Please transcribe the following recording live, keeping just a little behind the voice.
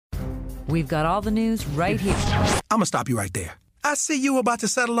We've got all the news right here. I'm gonna stop you right there. I see you about to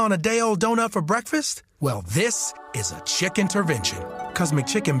settle on a day-old donut for breakfast. Well, this is a chicken intervention. Because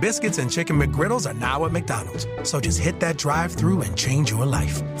McChicken biscuits and Chicken McGriddles are now at McDonald's. So just hit that drive-thru and change your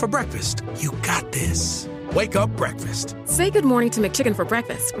life. For breakfast, you got this. Wake up breakfast. Say good morning to McChicken for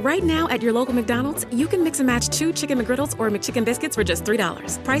breakfast. Right now at your local McDonald's, you can mix and match 2 Chicken McGriddles or McChicken biscuits for just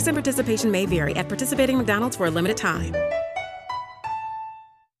 $3. Price and participation may vary at participating McDonald's for a limited time.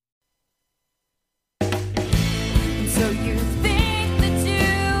 So you think that you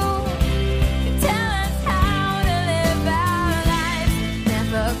can tell us how to live our lives,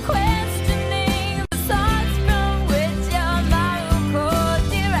 never questioning the source from which your moral code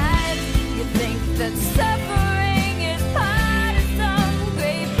derives. You think that suffering is part of some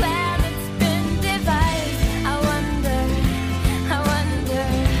great plan that's been devised. I wonder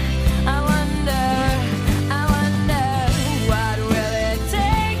what will it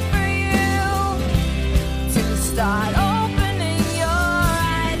take for you to start opening your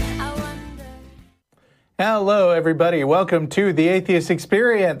eyes? I wonder. Hello, everybody. Welcome to the Atheist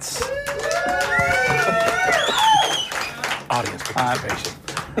Experience. Audience participation.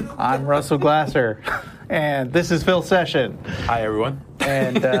 I'm Russell Glasser, and this is Phil Session. Hi, everyone.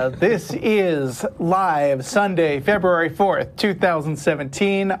 And this is live Sunday, February 4th,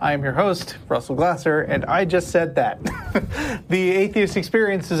 2017. I'm your host, Russell Glasser, and I just said that. The Atheist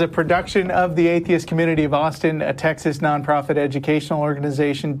Experience is a production of the Atheist Community of Austin, a Texas nonprofit educational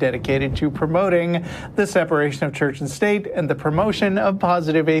organization dedicated to promoting the separation of church and state and the promotion of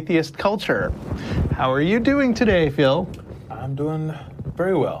positive atheist culture. How are you doing today, Phil? I'm doing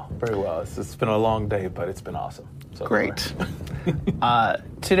very well, very well. It's been a long day, but it's been awesome. So Great.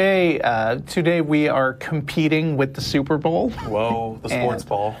 Today we are competing with the Super Bowl. Whoa, the sports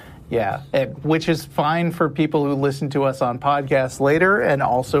ball. Yeah, which is fine for people who listen to us on podcasts later, and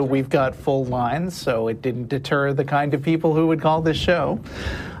also we've got full lines, so it didn't deter the kind of people who would call this show.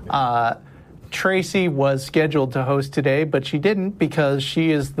 Tracy was scheduled to host today, but she didn't because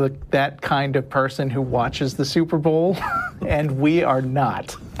she is that kind of person who watches the Super Bowl, and we are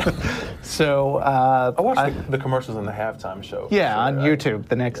not. So I watched the commercials on the halftime show. Yeah, on YouTube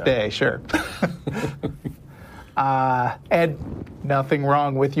the next day, sure. And nothing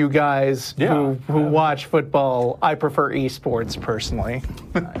wrong with you guys who watch football. I prefer esports personally.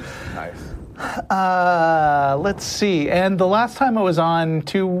 Nice. Let's see. And the last time I was on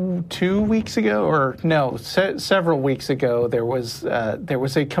two weeks ago, or no, several weeks ago, there was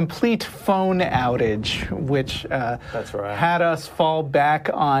a complete phone outage, which That's right. had us fall back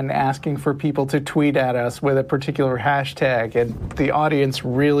on asking for people to tweet at us with a particular hashtag, and the audience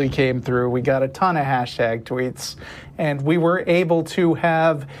really came through. We got a ton of hashtag tweets, and we were able to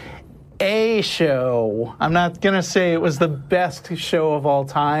have a show. I'm not going to say it was the best show of all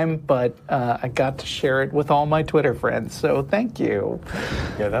time, but I got to share it with all my Twitter friends, so thank you.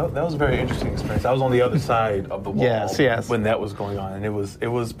 Yeah, that was a very interesting experience. I was on the other side of the wall Yes. when that was going on, and it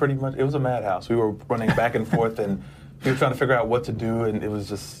was pretty much, it was a madhouse. We were running back and forth, and we were trying to figure out what to do, and it was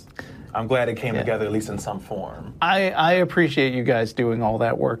just, I'm glad it came together, at least in some form. I appreciate you guys doing all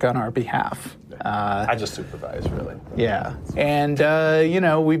that work on our behalf. I just supervise, really. Yeah. And,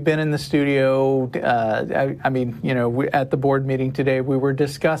 we've been in the studio. At the board meeting today, we were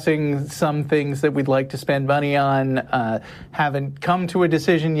discussing some things that we'd like to spend money on. Haven't come to a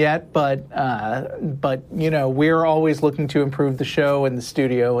decision yet, but we're always looking to improve the show and the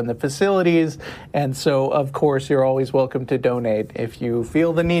studio and the facilities. And so, of course, you're always welcome to donate if you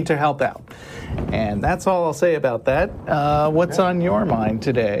feel the need to help out. And that's all I'll say about that. What's on your mind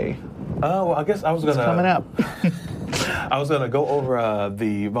today? Well, I guess I was going to... coming up. I was going to go over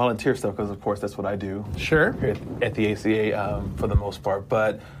the volunteer stuff because, of course, that's what I do. Sure. Here at the ACA for the most part.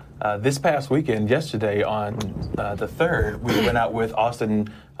 But this past weekend, yesterday on the 3rd, we went out with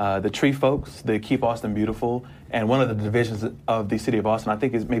Austin, the Tree Folks, the Keep Austin Beautiful, and one of the divisions of the city of Austin, I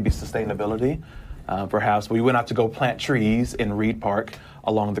think, is maybe sustainability. Perhaps we went out to go plant trees in Reed Park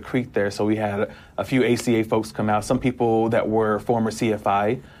along the creek there. So we had a few ACA folks come out, some people that were former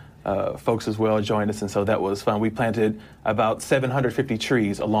CFI folks as well joined us, and so that was fun. We planted about 750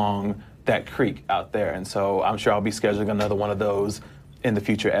 trees along that creek out there, and so I'm sure I'll be scheduling another one of those in the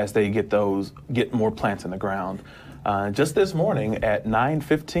future as they get more plants in the ground. Just this morning at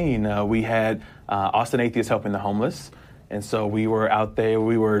 9:15, we had Austin Atheists Helping the Homeless, and so we were out there.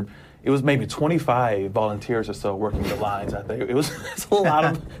 It was maybe 25 volunteers or so working the lines out there. It's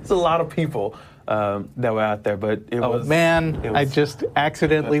a lot of people that were out there, but it was... I just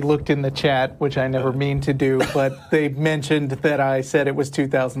accidentally looked in the chat, which I never mean to do, but they mentioned that I said it was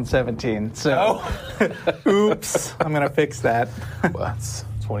 2017, so... Oops, I'm going to fix that. Well, it's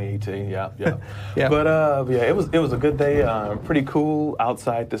 2018, yeah. Yeah. But yeah, it was a good day. Pretty cool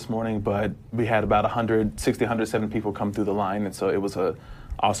outside this morning, but we had about 170 people come through the line, and so it was a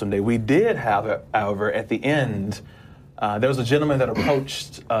awesome day. We did have, however, at the end, there was a gentleman that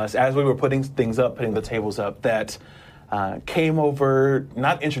approached us as we were putting the tables up, that came over,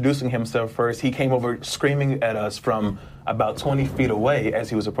 not introducing himself first. He came over screaming at us from about 20 feet away as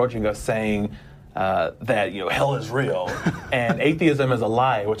he was approaching us, saying that hell is real and atheism is a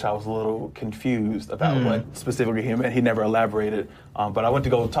lie, which I was a little confused about what specifically he meant. He never elaborated, but I went to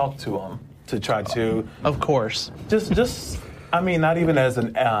go talk to him to try to, of course, just. I mean, not even as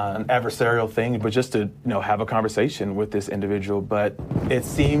an adversarial thing, but just to have a conversation with this individual. But it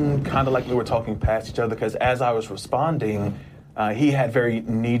seemed kind of like we were talking past each other, because as I was responding, he had very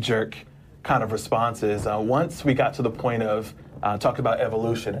knee-jerk kind of responses. Once we got to the point of talking about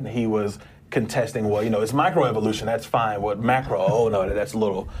evolution, and he was contesting, well, it's microevolution, that's fine. What macro? Oh no, that's a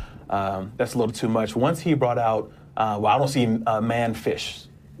little too much. Once he brought out, well, I don't see man-fish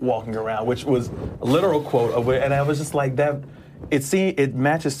walking around, which was a literal quote of it, and I was just like that. It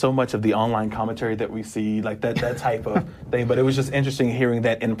matches so much of the online commentary that we see, like that type of thing. But it was just interesting hearing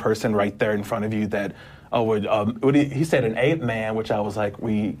that in person, right there in front of you. That he said an ape man, which I was like,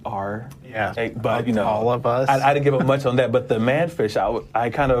 we are. Yeah. But all of us. I didn't give up much on that. But the manfish, I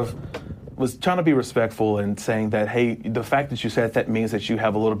kind of was trying to be respectful and saying that, hey, the fact that you said that means that you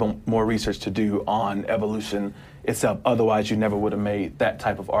have a little bit more research to do on evolution itself. Otherwise, you never would have made that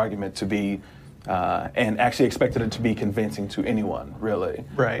type of argument to be. And actually expected it to be convincing to anyone, really.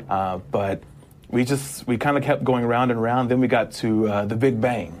 Right. But we kind of kept going round and round. Then we got to the Big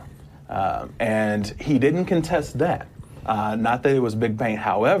Bang, and he didn't contest that. Not that it was Big Bang.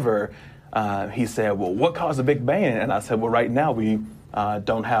 However, he said, "Well, what caused the Big Bang?" And I said, "Well, right now we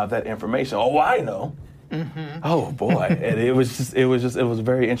don't have that information." Oh, I know. Mm-hmm. Oh boy, and it was a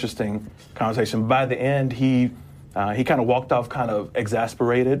very interesting conversation. By the end, he kind of walked off, kind of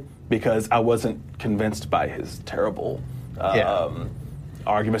exasperated, because I wasn't convinced by his terrible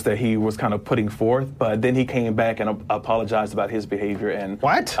arguments that he was kind of putting forth. But then he came back and apologized about his behavior and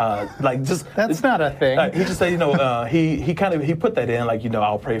what? That's not a thing. He just said, he put that in, like,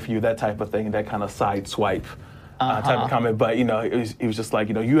 I'll pray for you, that type of thing, that kind of side swipe type of comment. But he was just like,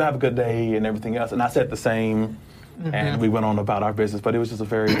 you have a good day and everything else. And I said the same, and we went on about our business. But it was just a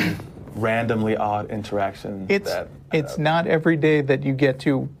very randomly odd interaction. It's not every day that you get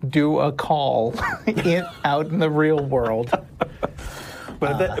to do a call out in the real world.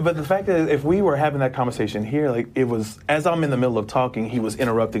 But the fact is, if we were having that conversation here, like, it was, as I'm in the middle of talking, he was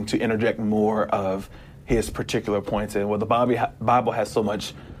interrupting to interject more of his particular points. And the Bible has so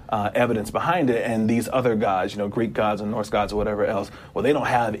much evidence behind it, and these other gods, Greek gods and Norse gods or whatever else, well, they don't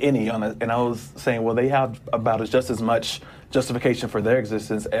have any on it. And I was saying, well, they have about just as much justification for their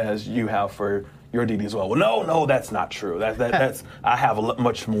existence as you have for your deity as well. Well, no, that's not true. That's I have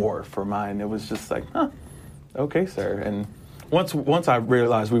much more for mine. It was just like, okay, sir. And once I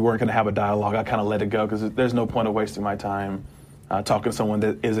realized we weren't going to have a dialogue, I kind of let it go, because there's no point of wasting my time talking to someone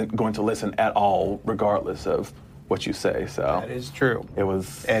that isn't going to listen at all, regardless of what you say. So that is true. It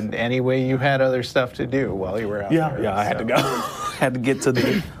was, and anyway, you had other stuff to do while you were out there. Yeah, I had to go. Had to get to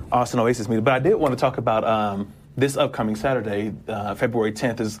the Austin Oasis meeting. But I did want to talk about this upcoming Saturday, February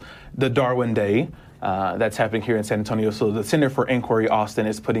 10th, is the Darwin Day. That's happening here in San Antonio. So the Center for Inquiry Austin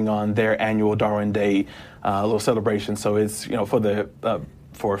is putting on their annual Darwin Day little celebration. So it's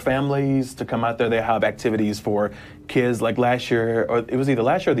for families to come out there. They have activities for kids. Like last year, or it was either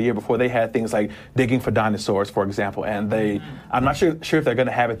last year or the year before, they had things like digging for dinosaurs, for example. And I'm not sure if they're going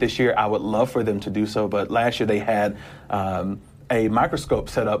to have it this year. I would love for them to do so. But last year they had a microscope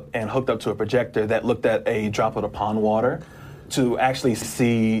set up and hooked up to a projector that looked at a droplet of pond water to actually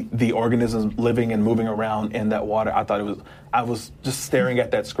see the organisms living and moving around in that water. I was just staring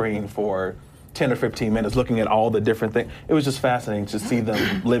at that screen for 10 or 15 minutes, looking at all the different things. It was just fascinating to see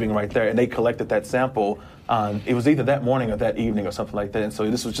them living right there. And they collected that sample. It was either that morning or that evening or something like that. And so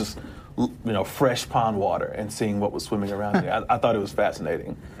this was just, fresh pond water and seeing what was swimming around there. I thought it was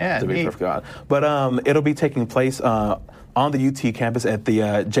fascinating, to be perfectly honest. But it'll be taking place on the UT campus at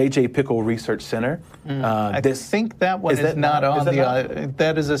the J.J. Pickle Research Center. I think that one is not on the.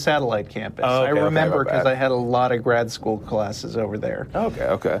 That is a satellite campus. Oh, okay, I remember because I had a lot of grad school classes over there.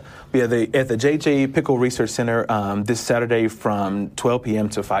 Okay. But yeah, at the J.J. Pickle Research Center this Saturday from 12 p.m.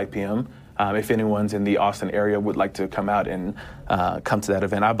 to 5 p.m. If anyone's in the Austin area would like to come out and come to that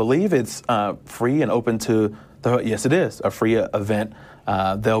event. I believe it's free and open to yes, it is a free event.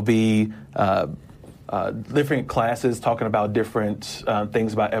 There'll be different classes talking about different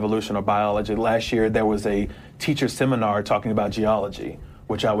things about evolution or biology. Last year there was a teacher seminar talking about geology,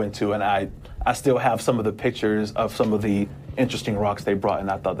 which I went to, and I still have some of the pictures of some of the interesting rocks they brought,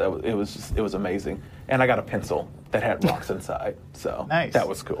 and I thought that it was amazing. And I got a pencil that had rocks inside, so Nice. that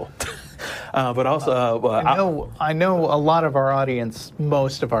was cool. But also, I know a lot of our audience,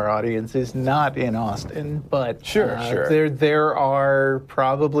 most of our audience, is not in Austin, but Sure. there are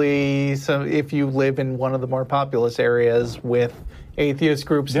probably some. If you live in one of the more populous areas with atheist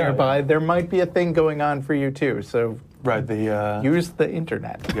groups Yeah, nearby, yeah. there might be a thing going on for you too. So right, use the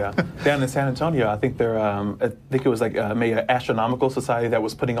internet. Yeah, down in San Antonio, I think I think it was like maybe an astronomical society that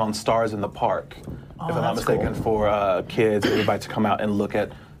was putting on stars in the park, if I'm not that's mistaken, cool. for kids, everybody to come out and look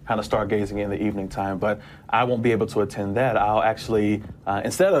at kind of stargazing in the evening time. But I won't be able to attend that. I'll actually,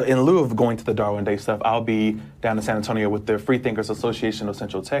 in lieu of going to the Darwin Day stuff, I'll be down in San Antonio with the Freethinkers Association of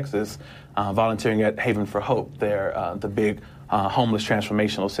Central Texas, volunteering at Haven for Hope. They're the big homeless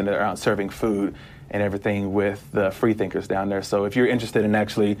transformational center serving food and everything with the freethinkers down there. So if you're interested in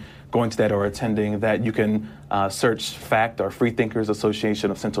actually going to that or attending that, you can search FACT or Freethinkers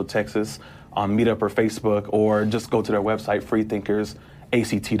Association of Central Texas on Meetup or Facebook, or just go to their website,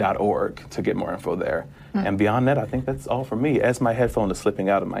 freethinkersact.org, to get more info there. And beyond that, I think that's all for me, as my headphone is slipping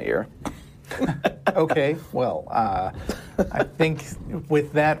out of my ear. Okay, well, I think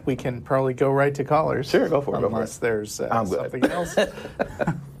with that we can probably go right to callers. Sure, go for it. Unless there's I'm good. something else.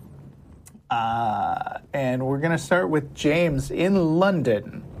 And we're going to start with James in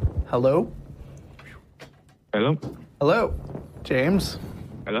London. Hello? Hello? Hello, James.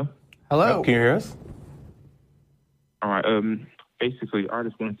 Hello? Hello. Can you hear us? All right. Basically, I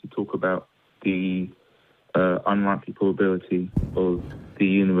just wanted to talk about the unlikely probability of the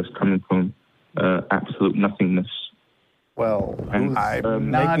universe coming from absolute nothingness. Well, And, I'm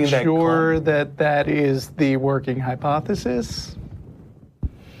not making that sure that is the working hypothesis.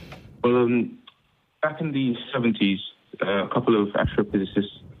 Well, back in the 70s, a couple of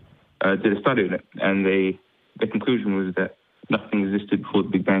astrophysicists did a study on it, and the conclusion was that nothing existed before the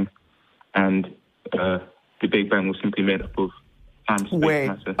Big Bang, and the Big Bang was simply made up of time, space, Wait,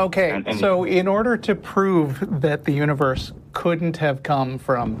 matter, okay, and energy. so in order to prove that the universe couldn't have come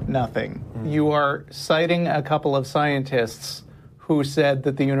from nothing, you are citing a couple of scientists who said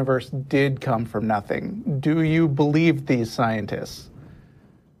that the universe did come from nothing. Do you believe these scientists?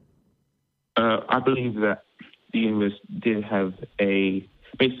 I believe that the universe did have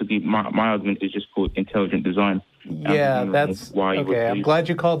basically, my argument is just called intelligent design. Yeah, that's why you would okay. I'm believe- glad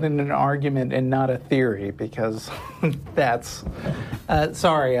you called it an argument and not a theory, because that's.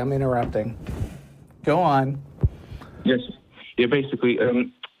 Sorry, I'm interrupting. Go on. Yes. Yeah, basically, a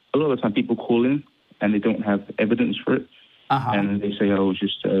lot of the time people call in and they don't have evidence for it. And they say, oh,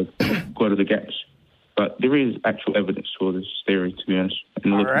 just go to the gaps. But there is actual evidence for this theory, to be honest.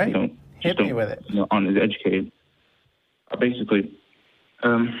 And a lot of All people right. Hit me with it. Aren't as educated. Basically,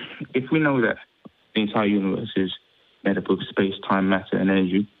 if we know that the entire universe is made up of space, time, matter, and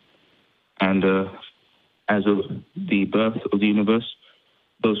energy, and as of the birth of the universe,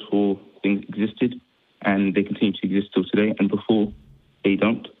 those four things existed, and they continue to exist till today, and before they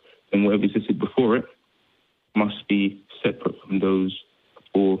don't, then whatever existed before it must be separate from those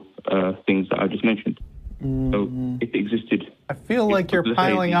four things that I just mentioned. So if it existed... I feel like you're let's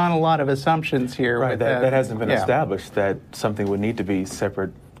say piling on a lot of assumptions here. Right, with that hasn't been yeah. established, that something would need to be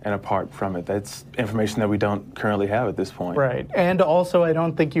separate and apart from it. That's information that we don't currently have at this point. Right. And also, I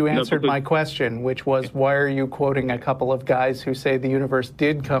don't think you answered because- my question, which was, why are you quoting a couple of guys who say the universe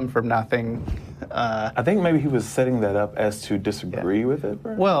did come from nothing? I think maybe he was setting that up as to disagree with it.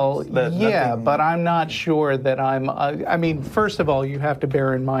 perhaps? Well, That yeah, nothing- but I'm not sure that I'm... I mean, first of all, you have to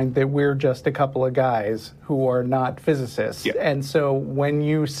bear in mind that we're just a couple of guys who are not physicists. Yeah. And so when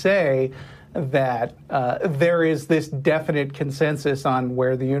you say that there is this definite consensus on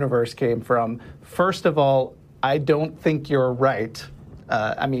where the universe came from, first of all, I don't think you're right.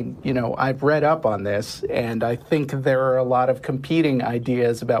 I mean, you know, I've read up on this, and I think there are a lot of competing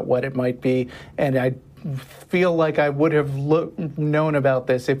ideas about what it might be, and I feel like I would have known about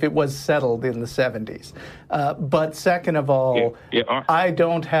this if it was settled in the 70s. But second of all, I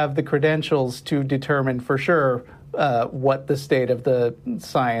don't have the credentials to determine for sure what the state of the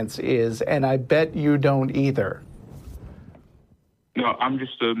science is, and I bet you don't either. No, I'm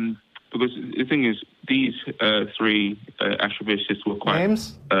just... because the thing is, these three astrophysicists were quite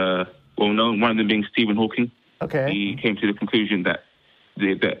well known. One of them being Stephen Hawking. Okay. He came to the conclusion that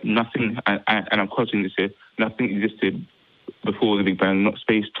that nothing, and I'm quoting this here, nothing existed before the Big Bang, not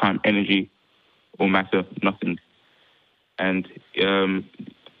space, time, energy, or matter, nothing. And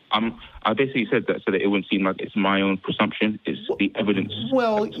I basically said that so that it wouldn't seem like it's my own presumption. It's the evidence.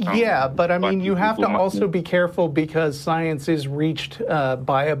 Well, yeah, but I mean, you have to also be careful because science is reached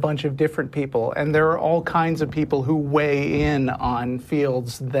by a bunch of different people, and there are all kinds of people who weigh in on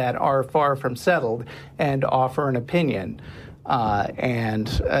fields that are far from settled and offer an opinion.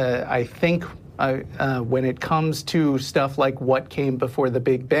 I think when it comes to stuff like what came before the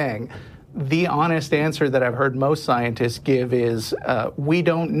Big Bang, the honest answer that I've heard most scientists give is, we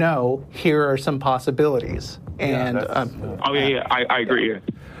don't know, here are some possibilities. And I agree. Yeah.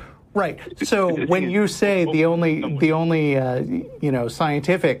 Right. So when you say the only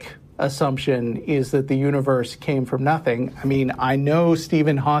scientific assumption is that the universe came from nothing, I mean, I know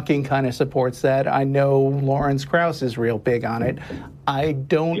Stephen Hawking kind of supports that. I know Lawrence Krauss is real big on it. I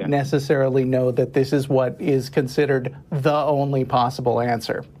don't necessarily know that this is what is considered the only possible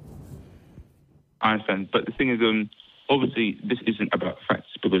answer. I understand, but the thing is, obviously, this isn't about facts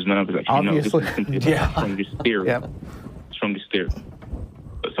because none of us actually know. This is simply about the strongest theory. Yep. Strongest theory.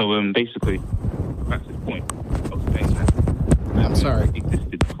 So basically, that's the point of saying that. I'm sorry.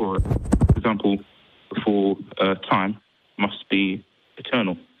 Existed for example, before time must be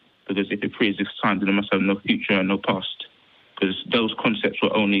eternal, because if it pre-exists time, then it must have no future and no past, because those concepts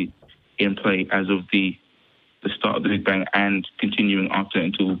were only in play as of the start of the Big Bang and continuing after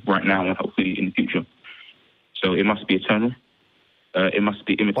until right now and hopefully in the future. So it must be eternal. It must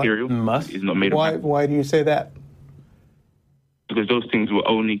be immaterial. It's not made of matter. Why do you say that? Because those things were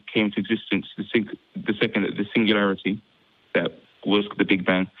only came to existence the second that the singularity that was the Big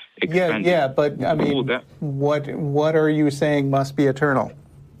Bang expanded. Yeah, but I mean, what are you saying must be eternal?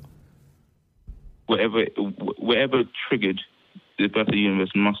 Whatever triggered the birth of the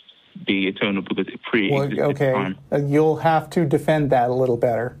universe must be eternal because it pre-existed time. You'll have to defend that a little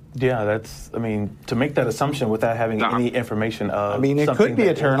better. Yeah, to make that assumption without having any information of. I mean, it could be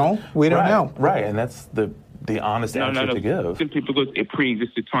eternal. We don't know. Right, and that's the honest answer to give. Simply because it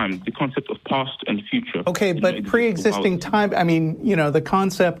pre-existed time. The concept of past and future. Okay, but pre-existing time, I mean, the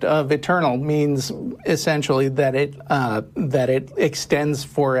concept of eternal means essentially that it extends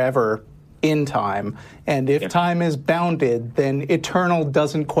forever in time. And if time is bounded, then eternal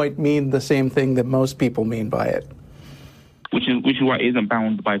doesn't quite mean the same thing that most people mean by it. Which is why it isn't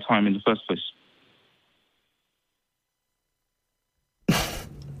bound by time in the first place.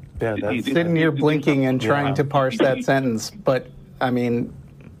 Yeah, that's sitting here blinking and trying to parse that sentence, but I mean,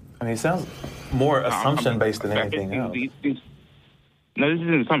 it sounds more assumption based than anything else. No, this is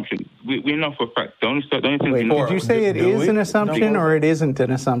an assumption. We know for a fact. The only thing we know. Did you say it is an assumption or it isn't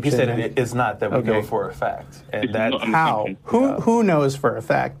an assumption? You said it is not that we know for a fact, and that's how. Who knows for a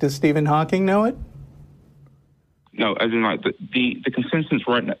fact? Does Stephen Hawking know it? No, as in like the consensus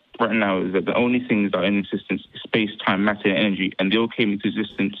right now is that the only things that are in existence is space, time, matter, and energy, and they all came into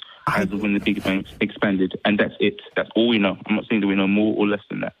existence as of when the Big Bang expanded, and that's it. That's all we know. I'm not saying that we know more or less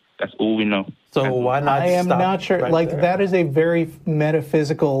than that. That's all we know. So why not? I am not sure. That is a very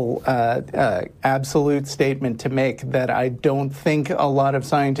metaphysical, absolute statement to make that I don't think a lot of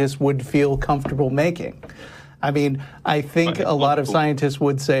scientists would feel comfortable making. I mean, I think a lot of scientists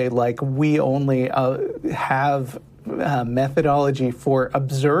would say, we only have methodology for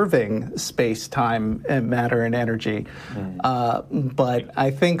observing space-time, matter, and energy. But I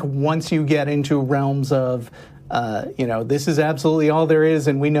think once you get into realms of, this is absolutely all there is,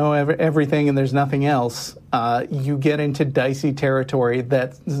 and we know everything, and there's nothing else. You get into dicey territory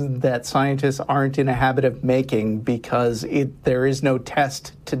that scientists aren't in a habit of making because there is no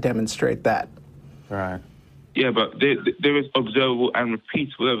test to demonstrate that. Right. Yeah, but there is observable and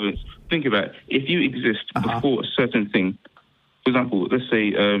repeatable evidence. Think about it. If you exist before a certain thing, for example, let's say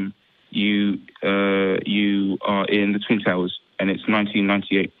you are in the Twin Towers and it's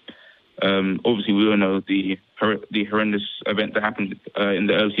 1998. Obviously, we all know the horrendous event that happened in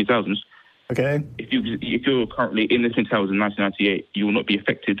the early 2000s. Okay. If you're currently in the Twin Towers in 1998, you will not be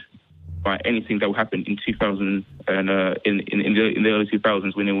affected by anything that will happen in 2000 and in the early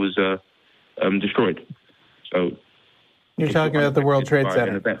 2000s when it was destroyed. So you're talking about the World Trade Center.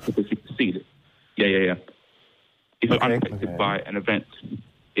 An event because you perceive it. Yeah. If you're unaffected by an event,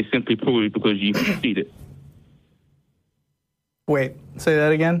 it's simply probably because you perceive it. Wait, say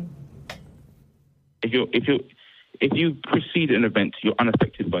that again. If you precede an event, you're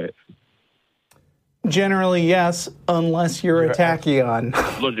unaffected by it. Generally, yes, unless you're a tachyon.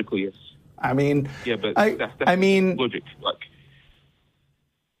 Logically, yes. I mean, yeah, but that's I mean, logic.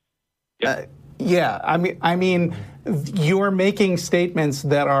 Yeah, I mean, you're making statements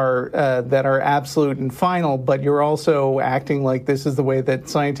that are absolute and final, but you're also acting like this is the way that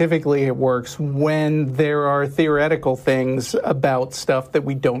scientifically it works when there are theoretical things about stuff that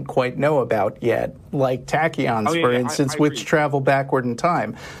we don't quite know about yet, like tachyons, for instance, which travel backward in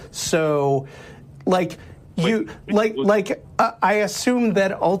time. So, I assume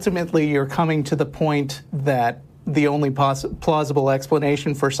that ultimately you're coming to the point that the only plausible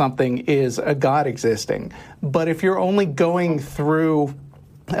explanation for something is a God existing. But if you're only going through,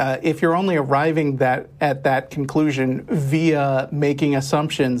 if you're only arriving at that conclusion via making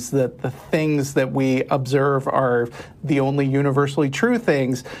assumptions that the things that we observe are the only universally true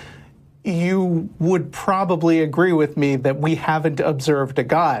things, you would probably agree with me that we haven't observed a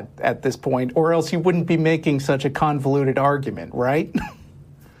God at this point, or else you wouldn't be making such a convoluted argument, right?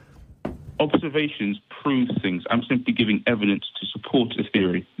 Observations prove things. I'm simply giving evidence to support a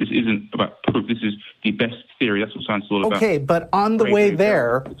theory. This isn't about proof. This is the best theory. That's what science is all about. Okay, but on the way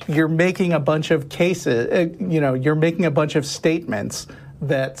there, you're making a bunch of cases, you're making a bunch of statements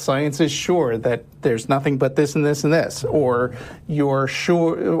that science is sure that there's nothing but this and this and this, or you're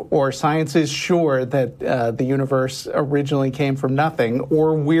sure, or science is sure that the universe originally came from nothing,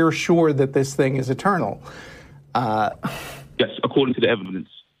 or we're sure that this thing is eternal. Yes, according to the evidence.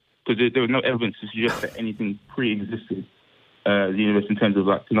 Because there was no evidence to suggest that anything pre-existed the universe in terms of,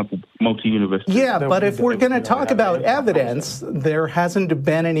 like, for example, multi-universe. Yeah, but if we're going to talk about evidence, there hasn't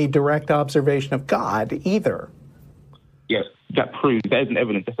been any direct observation of God either. Yes, that proves that isn't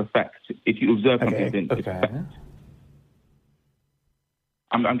evidence. That's a fact. If you observe something, then it's a fact.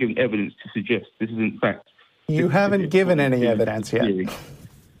 I'm giving evidence to suggest this isn't fact. You haven't given any evidence yet.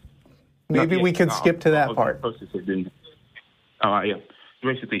 Maybe we could skip to that part. All right, yeah.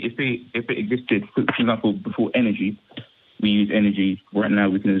 Basically, if it existed, for example, before energy, we use energy. Right now,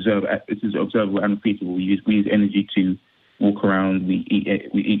 we can observe. This is observable and repeatable. We use energy to walk around. We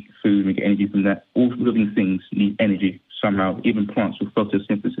eat food. We get energy from that. All living things need energy somehow. Even plants with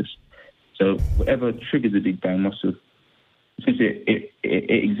photosynthesis. So whatever triggered the Big Bang must have, since it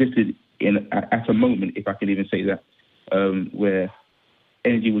existed at a moment, if I can even say that, where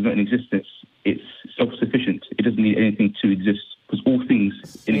energy was not in existence. It's self-sufficient. It doesn't need anything to exist. Because all things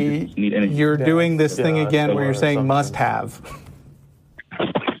in existence need energy. You're doing this thing again where you're saying must have.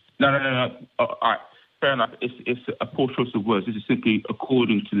 No. All right, fair enough. It's a poor choice of words. This is simply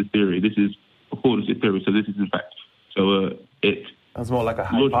according to the theory. This is according to the theory, so this is in fact. So That's more like a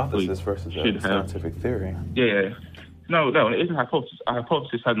hypothesis versus a scientific theory. Yeah. No, it isn't a hypothesis. A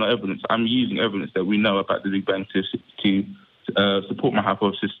hypothesis has no evidence. I'm using evidence that we know about the Big Bang to support my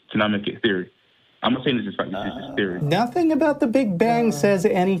hypothesis to now make it theory. I'm not saying this is fact, this is theory. Nothing about the Big Bang says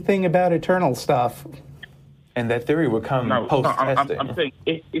anything about eternal stuff. And that theory would come post-testing. I'm saying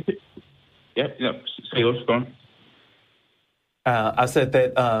if it... Yeah, say yours, go on. I said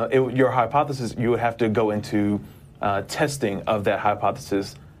that your hypothesis, you would have to go into testing of that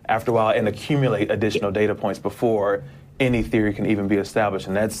hypothesis after a while and accumulate additional data points before any theory can even be established.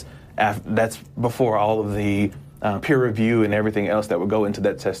 And that's before all of the peer review and everything else that would go into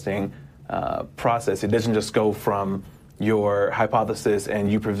that testing process. It doesn't just go from your hypothesis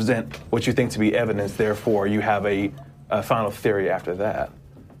and you present what you think to be evidence, therefore you have a final theory after that.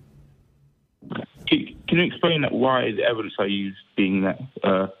 Can you explain that why the evidence I use being that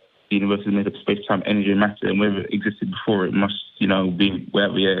the universe is made of space-time, energy, and matter, and whether it existed before it must, be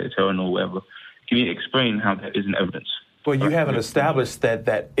whatever, eternal or whatever. Can you explain how that isn't evidence? Well, you haven't established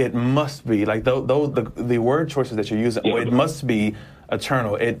that it must be, like, the word choices that you're using, it must be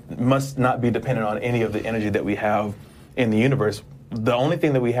eternal. It must not be dependent on any of the energy that we have in the universe. The only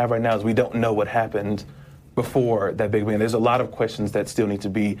thing that we have right now is we don't know what happened before that Big Bang. There's a lot of questions that still need to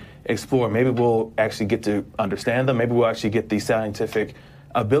be explored. Maybe we'll actually get to understand them. Maybe we'll actually get the scientific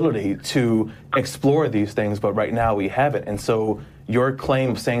ability to explore these things, but right now we haven't. And so your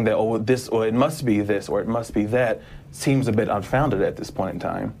claim saying that, it must be this, or it must be that, seems a bit unfounded at this point in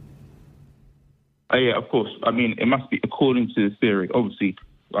time. Yeah, of course. I mean, it must be according to the theory. Obviously,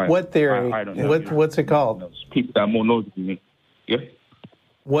 what theory? I don't know. What's it called? People that are more knowledgeable than me. Yeah.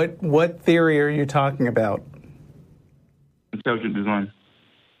 What theory are you talking about? Intelligent design.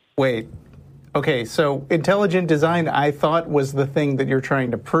 Wait. Okay, so intelligent design, I thought, was the thing that you're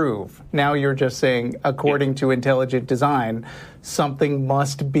trying to prove. Now you're just saying, according to intelligent design, something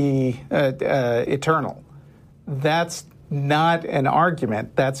must be eternal. That's not an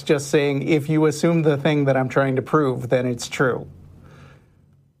argument. That's just saying, if you assume the thing that I'm trying to prove, then it's true.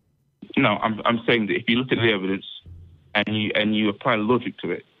 No, I'm saying that if you look at the evidence and you apply logic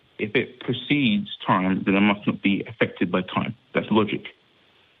to it, if it precedes time, then it must not be affected by time. That's logic.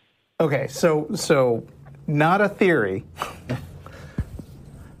 Okay, so not a theory.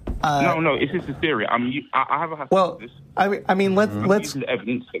 No, it's just a theory. I have a hypothesis. Well, I mean, let's using the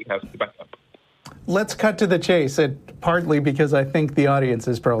evidence that it has to back up. let's cut to the chase. Partly because I think the audience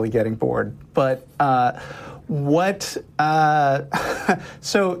is probably getting bored. But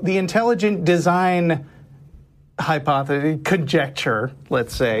so the intelligent design hypothesis, conjecture,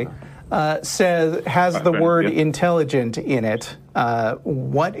 let's say, has the word intelligent in it.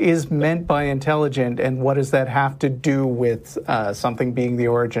 What is meant by intelligent, and what does that have to do with something being the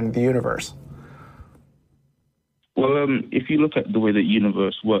origin of the universe? Well, if you look at the way the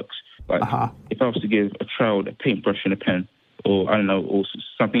universe works, like if I was to give a child a paintbrush and a pen, or I don't know, or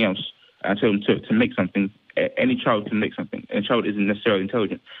something else, and tell them to make something, any child can make something. A child isn't necessarily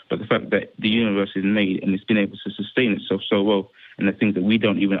intelligent, but the fact that the universe is made and it's been able to sustain itself so well, and the things that we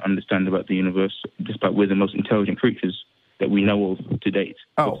don't even understand about the universe, despite we're the most intelligent creatures that we know of to date.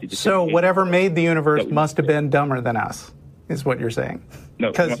 Oh, so whatever made the universe must have been dumber than us, is what you're saying?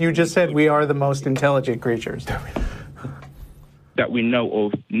 No, because you just said we are the most intelligent creatures. That we know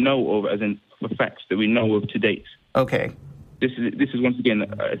of, as in the facts that we know of to date. Okay. This is once again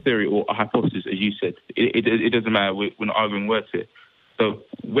a theory or a hypothesis, as you said. It doesn't matter. We're not arguing words here. So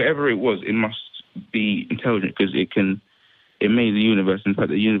wherever it was, it must be intelligent because it made the universe. In fact,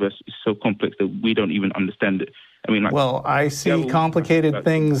 the universe is so complex that we don't even understand it. I mean, well, I see complicated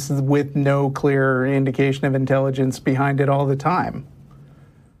things with no clear indication of intelligence behind it all the time.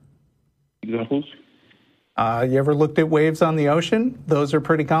 Examples? You ever looked at waves on the ocean? Those are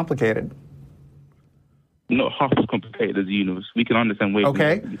pretty complicated. Not half as complicated as the universe. We can understand waves.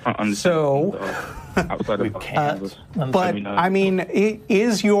 Okay. We can't understand outside of universe. But, I mean,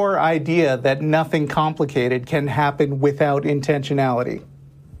 is your idea that nothing complicated can happen without intentionality?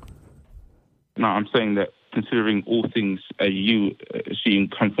 No, I'm saying that considering all things you assume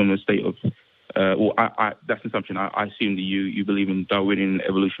come from a state of, that's an assumption. I assume that you believe in Darwinian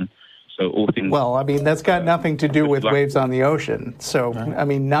evolution. So all things. Well, I mean, that's got nothing to do with waves on the ocean. So, I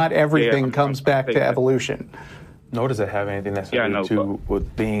mean, not everything comes back to evolution. Nor does it have anything necessarily to do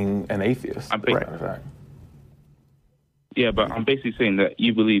with being an atheist. Yeah, but I'm basically saying that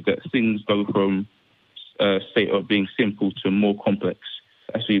you believe that things go from a state of being simple to more complex.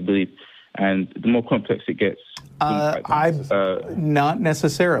 That's what you believe. And the more complex it gets... not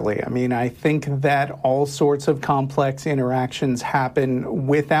necessarily. I mean, I think that all sorts of complex interactions happen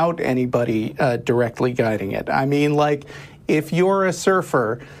without anybody directly guiding it. I mean, like, if you're a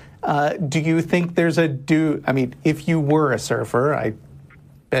surfer, do you think there's I mean, if you were a surfer, I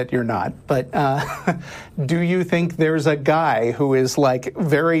bet you're not, but do you think there's a guy who is, like,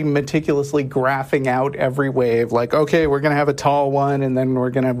 very meticulously graphing out every wave, like, okay, we're going to have a tall one, and then we're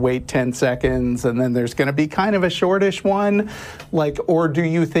going to wait 10 seconds, and then there's going to be kind of a shortish one? Like, or do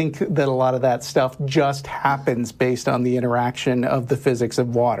you think that a lot of that stuff just happens based on the interaction of the physics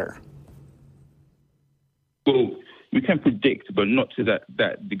of water? Well, we can predict, but not to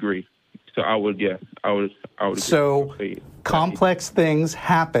that degree. So I would. So complex things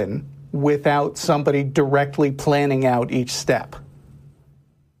happen without somebody directly planning out each step.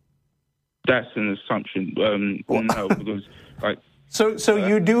 That's an assumption. No, because like. So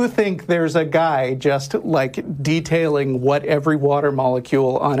you do think there's a guy just like detailing what every water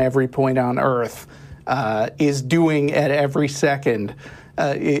molecule on every point on Earth is doing at every second,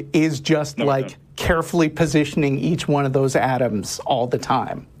 is just carefully positioning each one of those atoms all the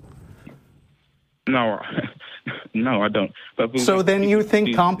time? No, I don't. But so then you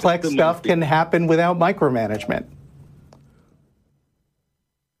think complex stuff can happen without micromanagement?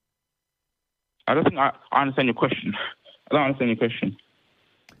 I don't think I understand your question. I don't understand your question.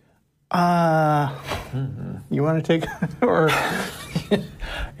 You want to take or?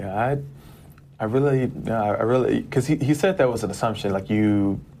 Yeah, I really, because he said that was an assumption. Like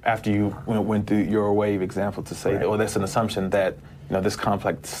after you went through your wave example to say, oh, that's an assumption that this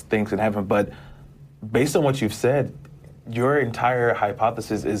complex things can happen, but. Based on what you've said, your entire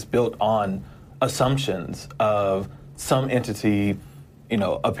hypothesis is built on assumptions of some entity,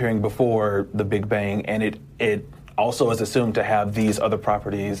 appearing before the Big Bang, and it also is assumed to have these other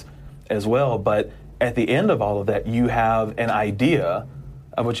properties as well. But at the end of all of that, you have an idea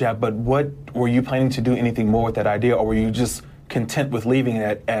of what you have. But what were you planning to do anything more with that idea, or were you just content with leaving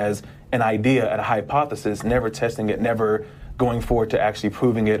it as an idea, a hypothesis, never testing it, never going forward to actually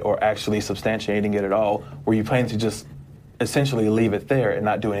proving it or actually substantiating it at all? Were you planning to just essentially leave it there and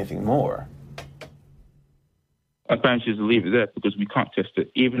not do anything more? I plan to just leave it there because we can't test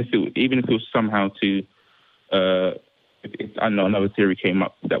it. Even if it was somehow to if I know another theory came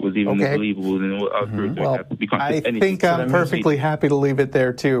up that was even more Okay. believable than what our theory Well, had. We can't I test anything. think I'm perfectly happy to leave it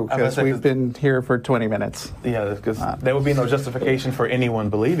there, too, I was because gonna say, we've been here for 20 minutes. Yeah, because there would be no justification for anyone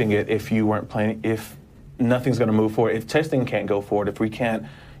believing it if you weren't planning, if nothing's going to move forward, if testing can't go forward, if we can't,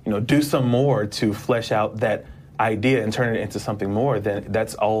 do some more to flesh out that idea and turn it into something more, then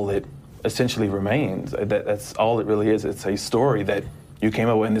that's all it essentially remains. That's all it really is. It's a story that you came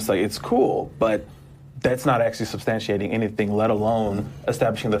up with, and it's like, it's cool, but that's not actually substantiating anything, let alone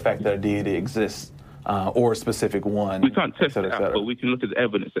establishing the fact that a deity exists or a specific one. We can't test et cetera, it et out, cetera. but we can look at the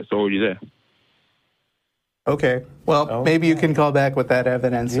evidence that's already there. Okay. Well, maybe you can call back with that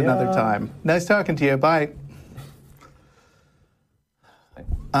evidence another Yeah. time. Nice talking to you. Bye.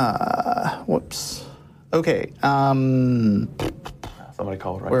 Whoops. Okay. Somebody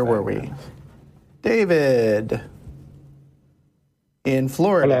called right Where back. were we? David in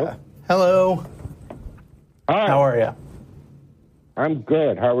Florida. Hello. Hi, How are you? I'm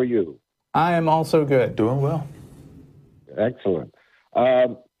good. How are you? I am also good. Doing well. Excellent.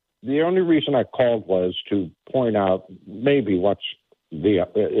 The only reason I called was to point out maybe what's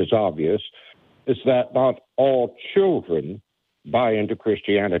is obvious is that not all children buy into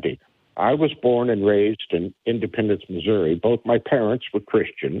Christianity. I was born and raised in Independence, Missouri. Both my parents were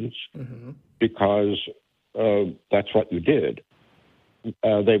Christians because that's what you did.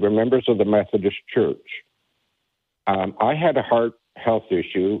 They were members of the Methodist Church. I had a heart health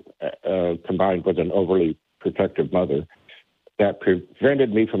issue combined with an overly protective mother that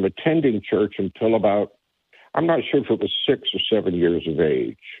prevented me from attending church until about, I'm not sure if it was 6 or 7 years of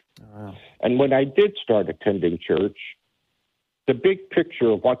age. Wow. And when I did start attending church, the big picture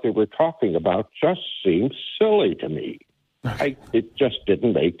of what they were talking about just seemed silly to me. It just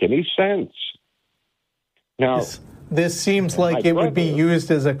didn't make any sense. Now, This seems like it would be used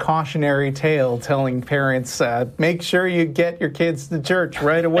as a cautionary tale telling parents, make sure you get your kids to church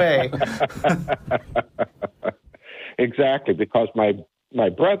right away. exactly, because my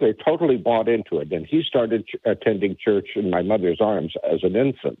brother totally bought into it, and he started attending church in my mother's arms as an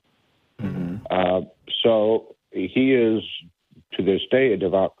infant. So he is, to this day, a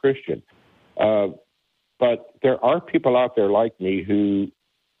devout Christian. But there are people out there like me who,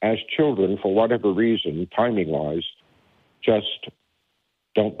 as children, for whatever reason, timing-wise, just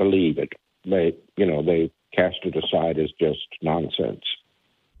don't believe it. They cast it aside as just nonsense.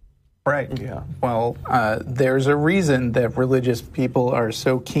 Right. Yeah. Well, there's a reason that religious people are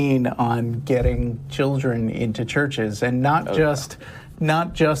so keen on getting children into churches, and not just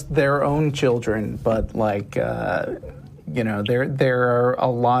their own children, but there are a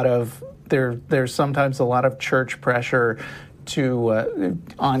lot of there's sometimes a lot of church pressure to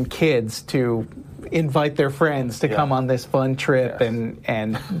on kids to invite their friends to come on this fun trip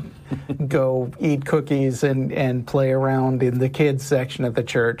and go eat cookies and play around in the kids section of the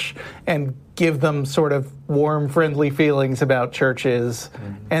church and give them sort of warm, friendly feelings about churches,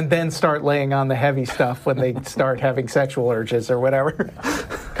 and then start laying on the heavy stuff when they start having sexual urges or whatever.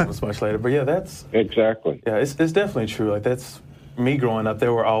 Comes much later. But yeah, that's Exactly. Yeah, it's definitely true. Like, that's me growing up.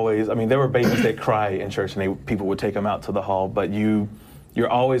 There were babies that cry in church, and people would take them out to the hall. But you're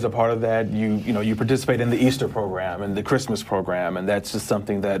always a part of that. You participate in the Easter program and the Christmas program, and that's just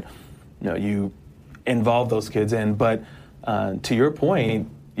something that you involve those kids in. But to your point,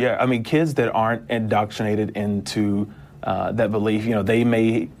 yeah, I mean, kids that aren't indoctrinated into that belief, they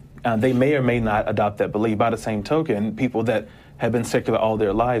may or may not adopt that belief. By the same token, people that have been secular all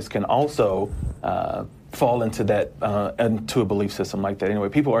their lives can also fall into that into a belief system like that. Anyway,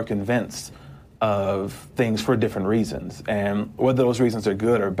 people are convinced of things for different reasons, and whether those reasons are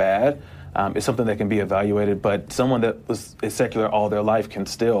good or bad is something that can be evaluated. But someone that is secular all their life can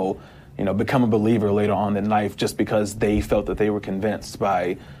still, become a believer later on in life just because they felt that they were convinced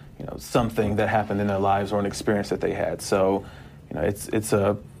by, something that happened in their lives or an experience that they had. So, it's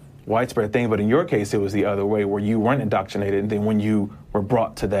a widespread thing. But in your case, it was the other way, where you weren't indoctrinated, and then when you were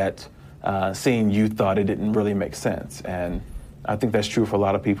brought to that scene, you thought it didn't really make sense. And I think that's true for a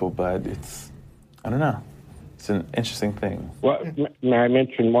lot of people, but I don't know. It's an interesting thing. Well, may I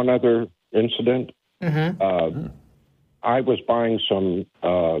mention one other incident? I was buying some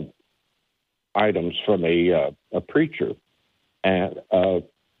items from a preacher, and a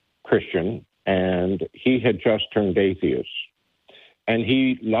Christian, and he had just turned atheist. And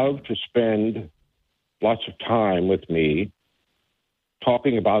he loved to spend lots of time with me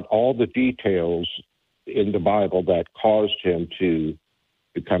talking about all the details in the Bible that caused him to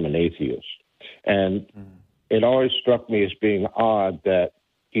become an atheist. And it always struck me as being odd that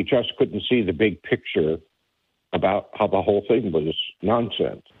he just couldn't see the big picture about how the whole thing was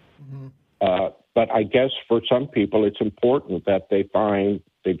nonsense. But I guess for some people, it's important that they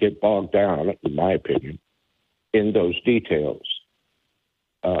get bogged down, in my opinion, in those details.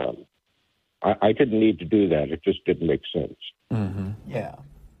 I didn't need to do that. It just didn't make sense. Mm-hmm. Yeah.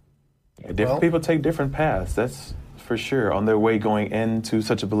 Different people take different paths. That's for sure. On their way going into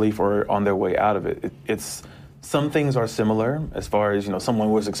such a belief or on their way out of it. It's some things are similar as far as,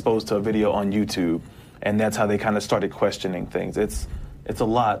 someone was exposed to a video on YouTube and that's how they kind of started questioning things. It's a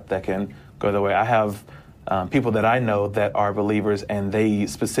lot that can go the way. I have people that I know that are believers and they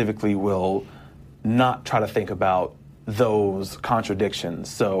specifically will not try to think about those contradictions.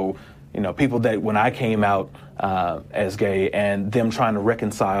 So, people that when I came out as gay and them trying to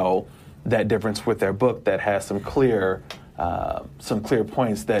reconcile that difference with their book that has some clear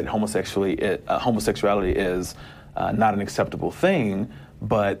points that homosexuality is not an acceptable thing,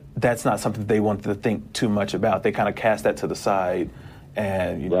 but that's not something they wanted to think too much about. They kind of cast that to the side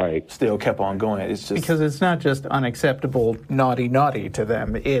and still kept on going. It's just because it's not just unacceptable naughty to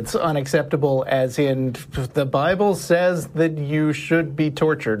them. It's unacceptable as in the Bible says that you should be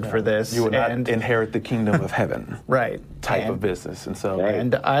tortured for this. You will not inherit the kingdom of heaven. Right. Type of business. And so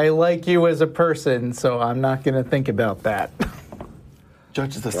and I like you as a person, so I'm not going to think about that.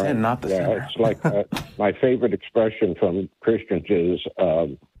 Judge is the sin, not the sinner. It's like my favorite expression from Christians is,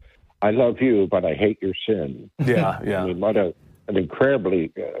 I love you, but I hate your sin. Yeah. I mean, what an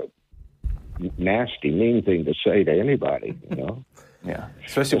incredibly nasty, mean thing to say to anybody, Yeah,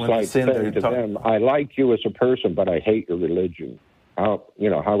 especially it's when like sin saying to them, I like you as a person, but I hate your religion. How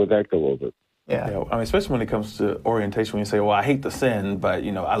would that go over? Yeah. I mean, especially when it comes to orientation, when you say, well, I hate the sin, but,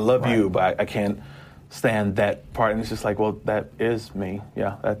 I love you, but I can't stand that part. And it's just like, well, that is me.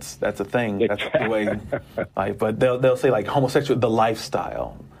 Yeah, that's a thing. That's the way. But they'll say, like, homosexual, the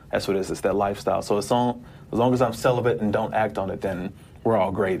lifestyle. That's what it is. It's that lifestyle. So as long as I'm celibate and don't act on it, then we're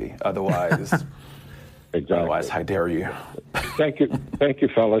all gravy. Otherwise, otherwise, how dare you? Thank you,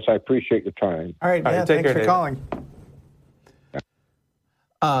 fellas. I appreciate your time. All right, take thanks care, for David. calling.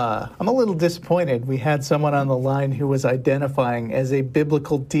 I'm a little disappointed. We had someone on the line who was identifying as a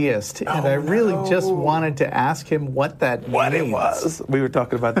biblical deist, and I really just wanted to ask him what that means. What it was. We were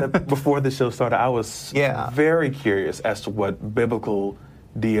talking about that before the show started. I was very curious as to what biblical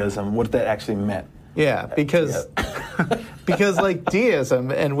deism, what that actually meant. Yeah, because like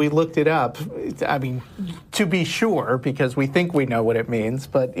deism, and we looked it up, I mean, to be sure, because we think we know what it means,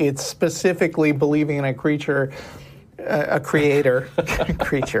 but it's specifically believing in a creator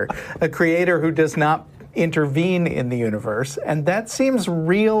who does not intervene in the universe. And that seems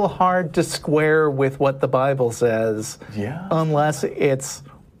real hard to square with what the Bible says, unless it's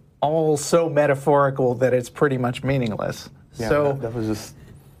all so metaphorical that it's pretty much meaningless. Yeah, so that was just...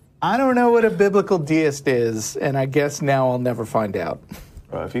 I don't know what a biblical deist is, and I guess now I'll never find out.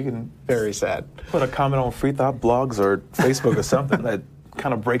 If you can... Very sad. Put a comment on Free Thought blogs or Facebook or something that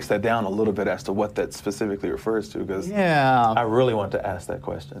kind of breaks that down a little bit as to what that specifically refers to, because I really want to ask that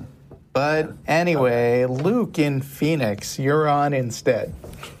question. But anyway, Luke in Phoenix, you're on instead.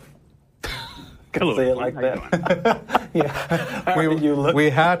 Hello, say it like that. Yeah. We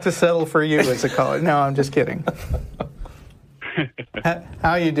had to settle for you as a caller. No, I'm just kidding.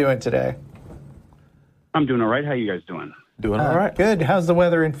 How are you doing today? I'm doing all right. How you guys doing? Doing all right. Good. How's the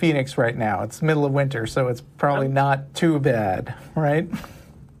weather in Phoenix right now? It's middle of winter, so it's probably not too bad, right?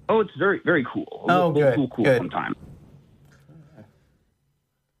 Oh, it's very, very cool. Good. Cool Good. sometime.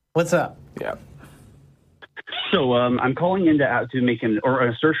 What's up? Yeah. So I'm calling in to make an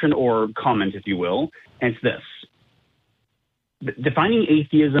assertion or comment, if you will, and it's this. Defining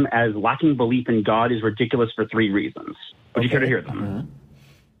atheism as lacking belief in God is ridiculous for three reasons. Would you care to hear them?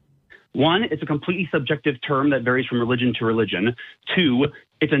 Mm-hmm. One, it's a completely subjective term that varies from religion to religion. Two,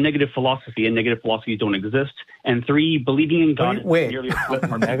 it's a negative philosophy, and negative philosophies don't exist. And three, believing in God is nearly as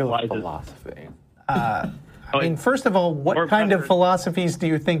negative philosophy. I mean, first of all, what kind of philosophies do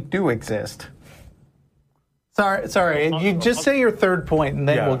you think do exist? Sorry. You just say your third point, and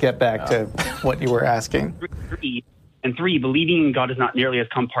then we'll get back to what you were asking. Three, believing in God is not nearly as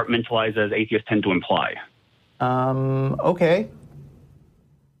compartmentalized as atheists tend to imply. Okay.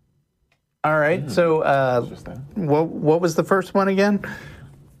 All right. So, what was the first one again?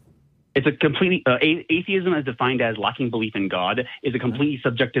 It's a completely atheism, as defined as lacking belief in God, is a completely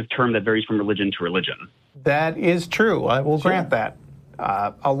subjective term that varies from religion to religion. That is true. I will grant that.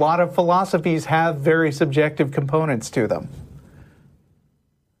 A lot of philosophies have very subjective components to them.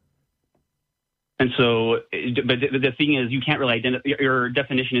 And so, but the thing is, you can't really identify. Your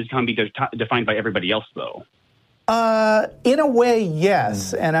definition is going to be defined by everybody else, though. In a way,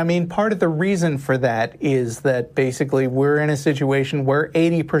 yes. And I mean, part of the reason for that is that basically we're in a situation where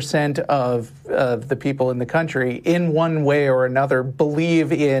 80% of the people in the country, in one way or another,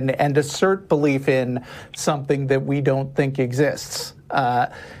 believe in and assert belief in something that we don't think exists.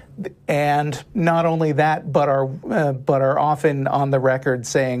 And not only that, but are often on the record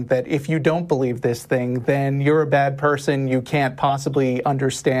saying that if you don't believe this thing, then you're a bad person. You can't possibly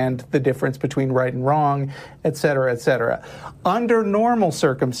understand the difference between right and wrong, et cetera, et cetera. Under normal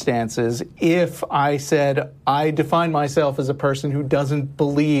circumstances, if I said I define myself as a person who doesn't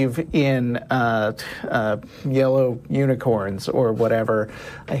believe in yellow unicorns or whatever,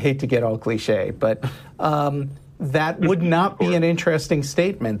 I hate to get all cliche, but that would not be an interesting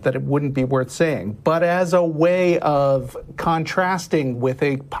statement, that it wouldn't be worth saying. But as a way of contrasting with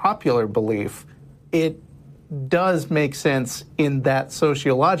a popular belief, it does make sense in that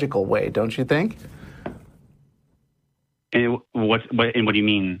sociological way, don't you think? And what do you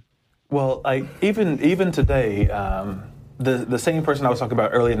mean? Well, even today, the same person I was talking about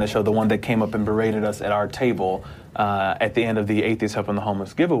earlier in the show, the one that came up and berated us at our table at the end of the Atheist Helping the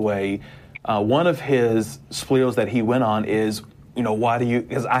Homeless giveaway, one of his spleels that he went on is, why do you,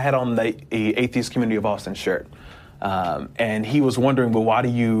 because I had on the Atheist Community of Austin shirt, and he was wondering, well, why do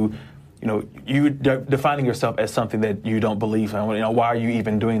you, you defining yourself as something that you don't believe in, why are you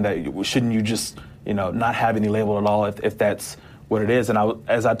even doing that? Shouldn't you just, not have any label at all if that's what it is? And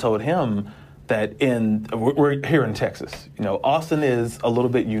as I told him, that we're here in Texas, Austin is a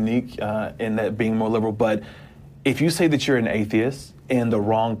little bit unique in that being more liberal, but if you say that you're an atheist in the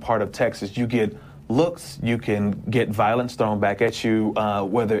wrong part of Texas, you get looks, you can get violence thrown back at you,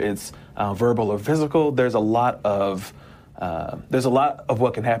 whether it's verbal or physical. There's a lot of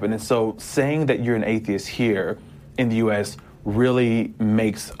what can happen. And so saying that you're an atheist here in the U.S. really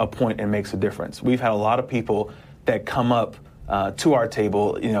makes a point and makes a difference. We've had a lot of people that come up to our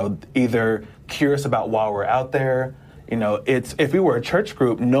table, either curious about why we're out there. If we were a church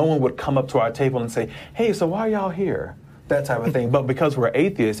group, no one would come up to our table and say, hey, so why are y'all here? That type of thing. But because we're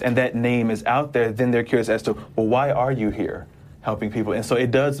atheists and that name is out there, then they're curious as to, well, why are you here helping people? And so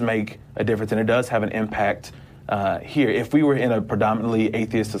it does make a difference, and it does have an impact here. If we were in a predominantly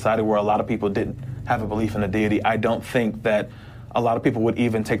atheist society where a lot of people didn't have a belief in a deity, I don't think that a lot of people would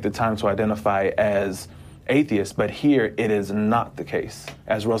even take the time to identify as atheists. But here it is not the case,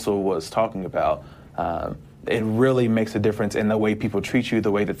 as Russell was talking about. It really makes a difference in the way people treat you, the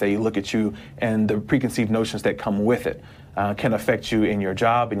way that they look at you, and the preconceived notions that come with it can affect you in your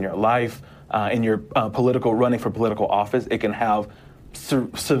job, in your life, in your running for political office. It can have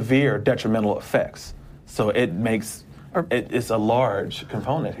severe detrimental effects. So it's a large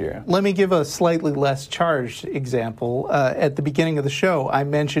component here. Let me give a slightly less charged example. At the beginning of the show, I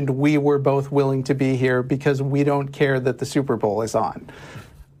mentioned we were both willing to be here because we don't care that the Super Bowl is on.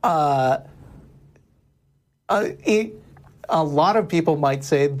 A lot of people might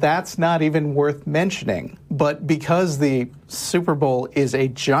say that's not even worth mentioning, but because the Super Bowl is a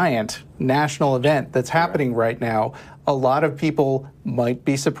giant national event that's happening right now, a lot of people might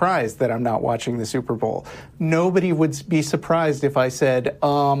be surprised that I'm not watching the Super Bowl. Nobody would be surprised if I said,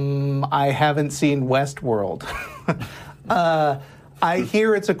 I haven't seen Westworld. I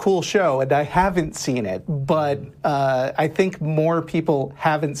hear it's a cool show, and I haven't seen it, but I think more people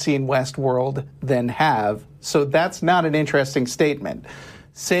haven't seen Westworld than have, so that's not an interesting statement.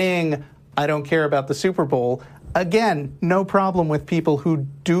 Saying, I don't care about the Super Bowl, again, no problem with people who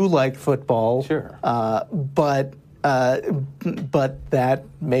do like football. Sure. But that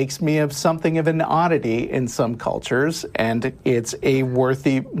makes me something of an oddity in some cultures, and it's a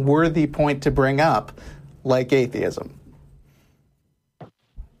worthy point to bring up, like atheism.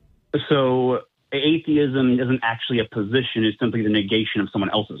 So atheism isn't actually a position, it's simply the negation of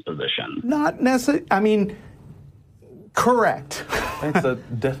someone else's position. Not necessarily, I mean, correct. It's a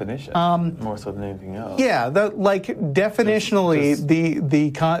definition, more so than anything else. Yeah, definitionally,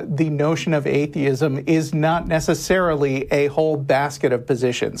 the notion of atheism is not necessarily a whole basket of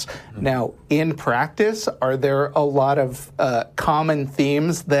positions. Mm-hmm. Now, in practice, are there a lot of common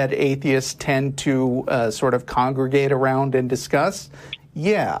themes that atheists tend to sort of congregate around and discuss?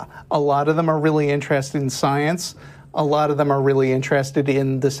 Yeah, a lot of them are really interested in science. A lot of them are really interested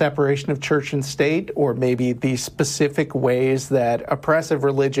in the separation of church and state, or maybe the specific ways that oppressive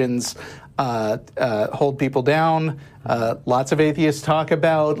religions hold people down. Lots of atheists talk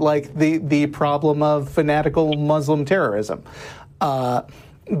about the problem of fanatical Muslim terrorism.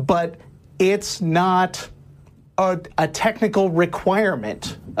 But it's not a technical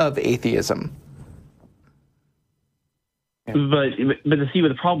requirement of atheism. But the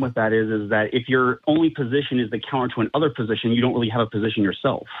the problem with that is that if your only position is the counter to another position, you don't really have a position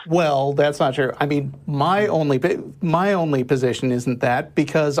yourself. Well, that's not true. I mean, my only position isn't that,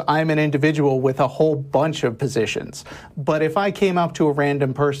 because I'm an individual with a whole bunch of positions. But if I came up to a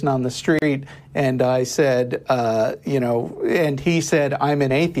random person on the street and I said, and he said, I'm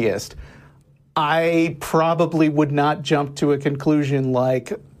an atheist, I probably would not jump to a conclusion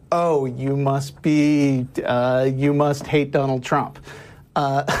like, oh, you must hate Donald Trump.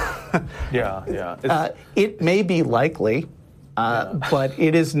 It may be likely, but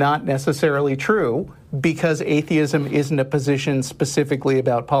it is not necessarily true, because atheism isn't a position specifically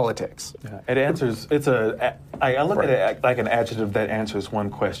about politics. Yeah, it answers. I look at it like an adjective that answers one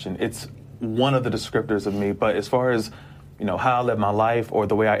question. It's one of the descriptors of me. But as far as how I live my life or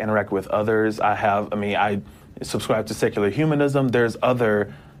the way I interact with others, I subscribe to secular humanism. There's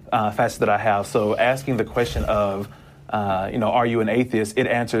other facets that I have. So asking the question of, are you an atheist? It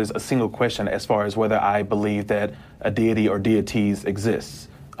answers a single question as far as whether I believe that a deity or deities exists,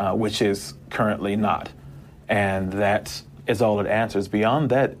 which is currently not. And that is all it answers. Beyond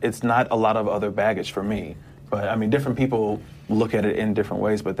that, it's not a lot of other baggage for me. But different people look at it in different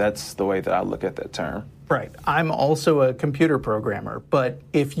ways, but that's the way that I look at that term. Right. I'm also a computer programmer, but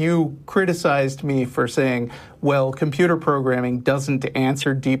if you criticized me for saying, well, computer programming doesn't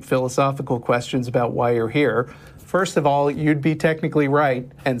answer deep philosophical questions about why you're here, first of all, you'd be technically right,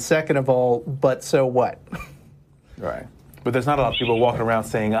 and second of all, but so what? Right. But there's not a lot of people walking around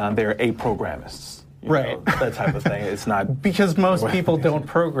saying they're programmists. Right. That type of thing. It's not... Because most people don't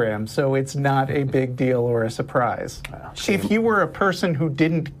program, so it's not a big deal or a surprise. If you were a person who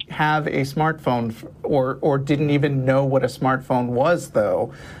didn't have a smartphone or didn't even know what a smartphone was,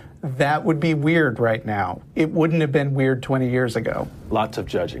 though, that would be weird right now. It wouldn't have been weird 20 years ago. Lots of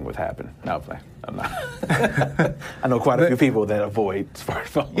judging would happen. No, I'm not. I know quite a few people that avoid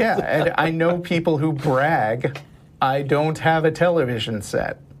smartphones. Yeah, and I know people who brag, I don't have a television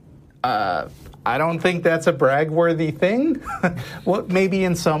set. I don't think that's a brag-worthy thing. Well, maybe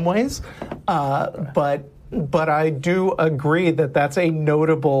in some ways, but I do agree that that's a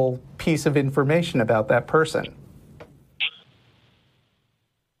notable piece of information about that person.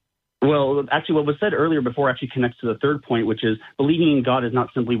 Well, actually, what was said earlier before actually connects to the third point, which is believing in God is not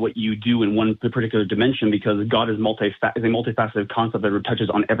simply what you do in one particular dimension, because God is a multifaceted concept that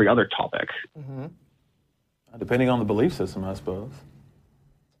touches on every other topic. Mm-hmm. Depending on the belief system, I suppose.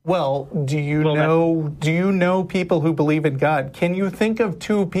 Well, do you know people who believe in God? Can you think of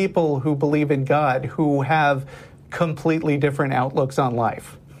two people who believe in God who have completely different outlooks on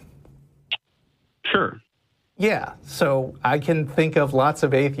life? Sure. Yeah, so I can think of lots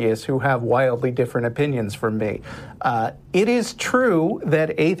of atheists who have wildly different opinions from me. It is true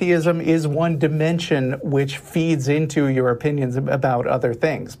that atheism is one dimension which feeds into your opinions about other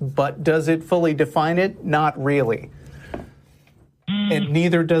things, but does it fully define it? Not really. And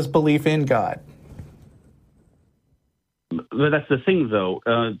neither does belief in God. But that's the thing, though,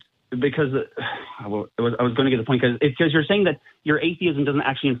 because I was going to get the point, because you're saying that your atheism doesn't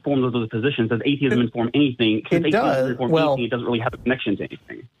actually inform those other positions. Does atheism inform anything? It does. It doesn't really have a connection to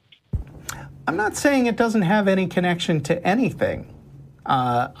anything. I'm not saying it doesn't have any connection to anything.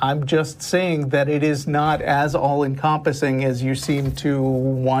 I'm just saying that it is not as all-encompassing as you seem to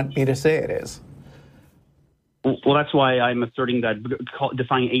want me to say it is. Well, that's why I'm asserting that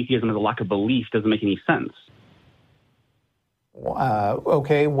defining atheism as a lack of belief doesn't make any sense.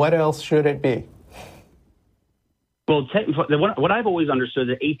 Okay, what else should it be? Well, what I've always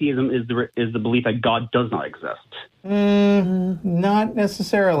understood is that atheism is the belief that God does not exist. Not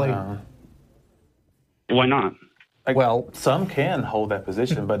necessarily. Why not? Well, some can hold that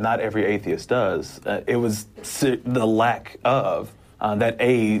position, but not every atheist does. It was the lack of that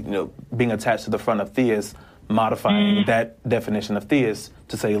being attached to the front of theist, modifying that definition of theist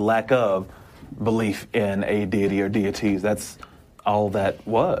to say lack of belief in a deity or deities. That's all that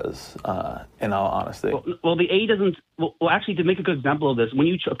was, in all honesty. Well, the A doesn't... Well, actually, to make a good example of this, when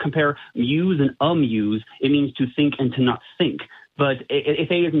you compare muse and amuse, it means to think and to not think. But if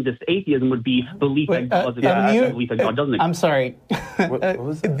atheism would be belief that God exists, belief that God doesn't exist. I'm sorry. What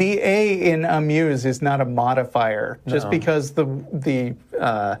was that? The A in amuse is not a modifier. Just because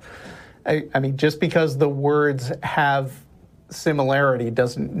just because the words have similarity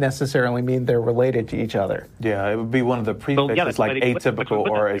doesn't necessarily mean they're related to each other. Yeah, it would be one of the prefixes, like atypical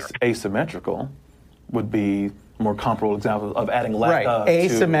or asymmetrical would be more comparable examples of adding lack of.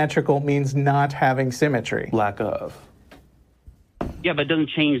 Asymmetrical means not having symmetry. Lack of. Yeah, but it doesn't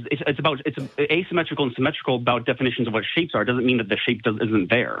change. It's asymmetrical and symmetrical about definitions of what shapes are. It doesn't mean that the shape isn't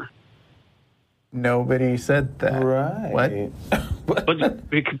there. Nobody said that. Right. What? But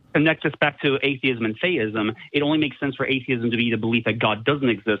we could connect this back to atheism and theism. It only makes sense for atheism to be the belief that God doesn't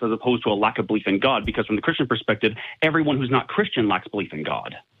exist as opposed to a lack of belief in God, because from the Christian perspective, everyone who's not Christian lacks belief in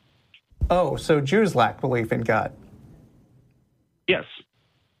God. Oh, so Jews lack belief in God. Yes.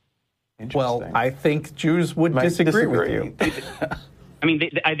 Well, I think Jews would disagree with you. I mean,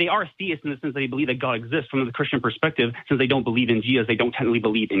 they are theists in the sense that they believe that God exists. From the Christian perspective, since they don't believe in Jesus, they don't technically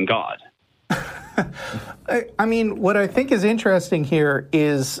believe in God. I mean, what I think is interesting here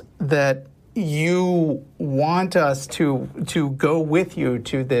is that you want us to go with you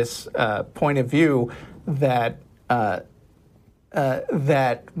to this point of view that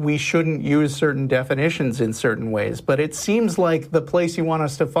that we shouldn't use certain definitions in certain ways. But it seems like the place you want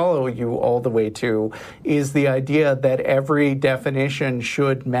us to follow you all the way is the idea that every definition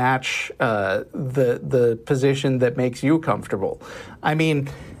should match the position that makes you comfortable. I mean,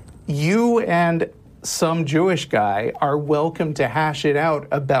 you and some Jewish guy are welcome to hash it out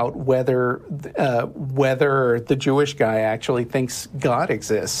about whether the Jewish guy actually thinks God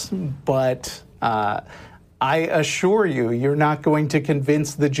exists. But I assure you, you're not going to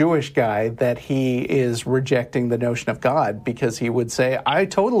convince the Jewish guy that he is rejecting the notion of God, because he would say, I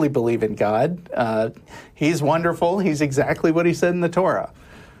totally believe in God. He's wonderful. He's exactly what he said in the Torah.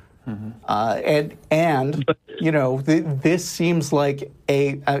 Mm-hmm. And you know, this seems like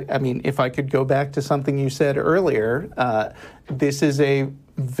I mean, if I could go back to something you said earlier, this is a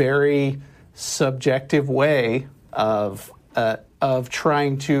very subjective way of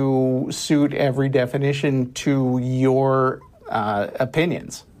trying to suit every definition to your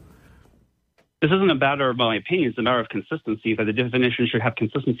opinions. This isn't a matter of my opinion, it's a matter of consistency, that the definitions should have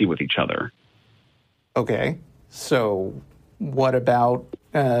consistency with each other. Okay, so what about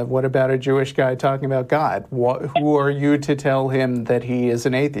a Jewish guy talking about God? Who are you to tell him that he is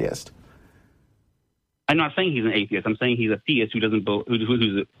an atheist? I'm not saying he's an atheist. I'm saying he's a theist who doesn't.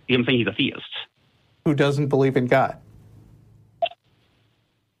 I'm saying he's a theist who doesn't believe in God.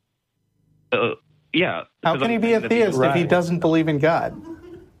 Yeah. How can he be a theist if he doesn't believe in God?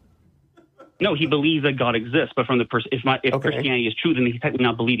 No, he believes that God exists, but from the if Christianity is true, then he's technically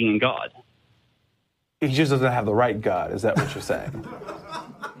not believing in God. He just doesn't have the right God. Is that what you're saying?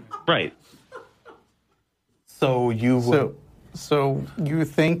 Right. So you would... So you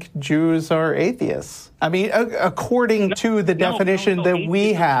think Jews are atheists? I mean, according to the definition that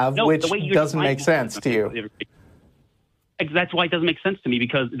we have, which doesn't make sense to you. That's why it doesn't make sense to me,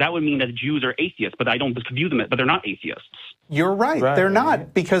 because that would mean that Jews are atheists, but I don't view them, but they're not atheists. You're right. They're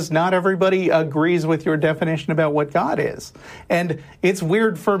not, because not everybody agrees with your definition about what God is. And it's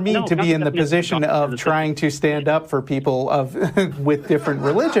weird for me to be in the position of trying to stand up for people with different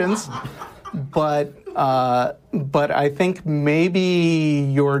religions, but I think maybe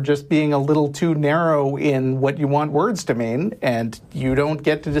you're just being a little too narrow in what you want words to mean, and you don't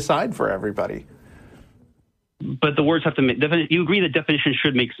get to decide for everybody. But the words have to make... You agree that definitions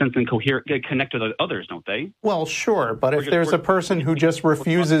should make sense and connect with others, don't they? Well, sure, but if there's a person who just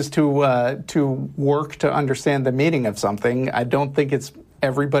refuses to work to understand the meaning of something, I don't think it's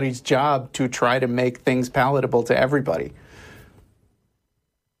everybody's job to try to make things palatable to everybody.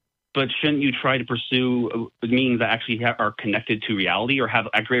 But shouldn't you try to pursue meanings that actually are connected to reality or have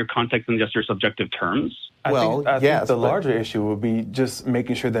a greater context than just your subjective terms? I think the larger issue would be just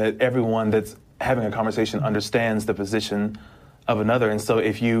making sure that everyone that's having a conversation understands the position of another. And so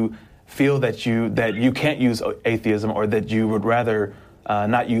if you feel that you can't use atheism, or that you would rather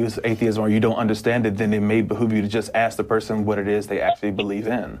not use atheism, or you don't understand it, then it may behoove you to just ask the person what it is they actually believe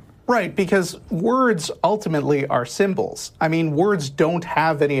in. Right, because words ultimately are symbols. I mean, words don't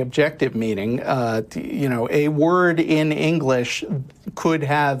have any objective meaning. A word in English could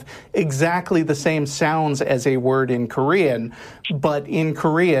have exactly the same sounds as a word in Korean, but in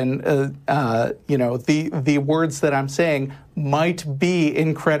Korean, the words that I'm saying might be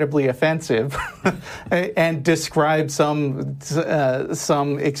incredibly offensive and describe some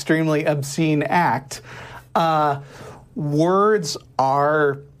extremely obscene act. Words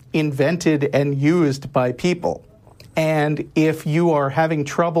are invented and used by people. And if you are having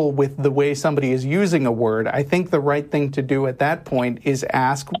trouble with the way somebody is using a word, I think the right thing to do at that point is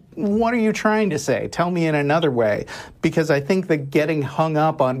ask, what are you trying to say? Tell me in another way. Because I think that getting hung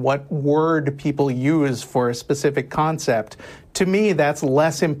up on what word people use for a specific concept, to me, that's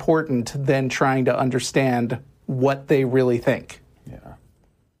less important than trying to understand what they really think.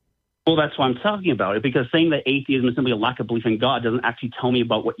 Well, that's why I'm talking about it, because saying that atheism is simply a lack of belief in God doesn't actually tell me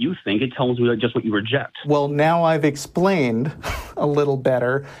about what you think. It tells me just what you reject. Well, now I've explained a little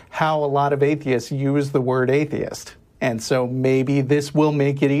better how a lot of atheists use the word atheist. And so maybe this will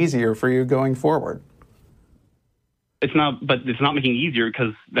make it easier for you going forward. It's not, but it's not making it easier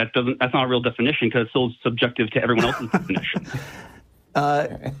because that's not a real definition because it's still subjective to everyone else's definition.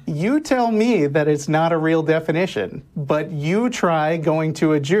 You tell me that it's not a real definition, but you try going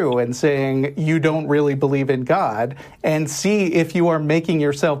to a Jew and saying you don't really believe in God and see if you are making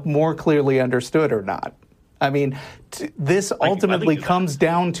yourself more clearly understood or not. I mean, this ultimately comes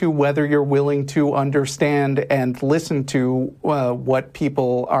down to whether you're willing to understand and listen to what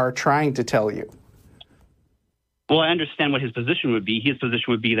people are trying to tell you. Well, I understand what his position would be. His position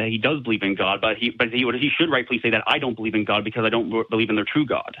would be that he does believe in God, but he should rightfully say that I don't believe in God because I don't believe in the true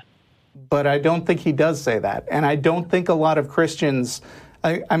God. But I don't think he does say that. And I don't think a lot of Christians,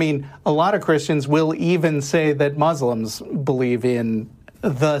 I mean, a lot of Christians will even say that Muslims believe in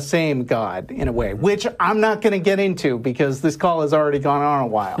the same God in a way, which I'm not going to get into because this call has already gone on a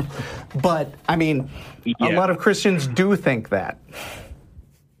while. But, I mean, a lot of Christians do think that.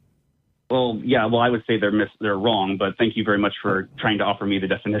 Well, yeah, I would say they're wrong, but thank you very much for trying to offer me the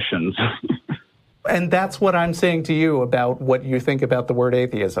definitions. And that's what I'm saying to you about what you think about the word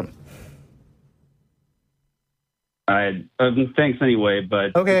atheism. Thanks anyway,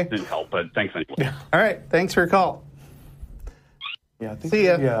 but okay. It didn't help, but thanks anyway. All right, thanks for your call. Yeah, I think, see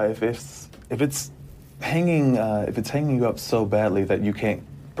ya. Yeah, if it's hanging you up so badly that you can't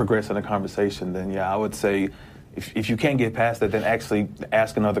progress in a conversation, then yeah, I would say if you can't get past that, then actually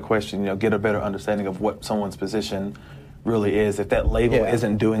ask another question. Get a better understanding of what someone's position really is. If that label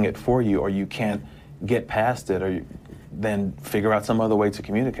isn't doing it for you, or you can't get past it, then figure out some other way to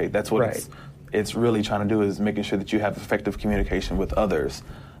communicate. That's what it's really trying to do, is making sure that you have effective communication with others.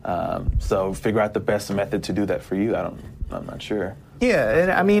 So figure out the best method to do that for you. I'm not sure. Yeah,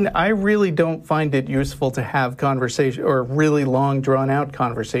 and I mean, I really don't find it useful to have conversation or really long, drawn-out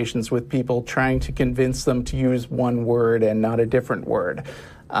conversations with people trying to convince them to use one word and not a different word.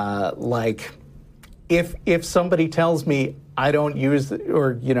 Like, if somebody tells me I don't use,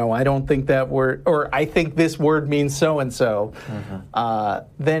 or I don't think that word, or I think this word means so and so,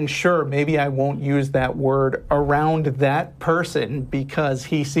 then sure, maybe I won't use that word around that person because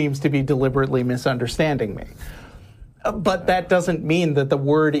he seems to be deliberately misunderstanding me. But that doesn't mean that the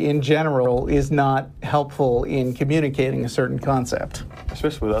word in general is not helpful in communicating a certain concept.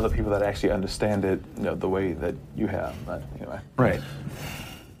 Especially with other people that actually understand it, the way that you have. But anyway. Right.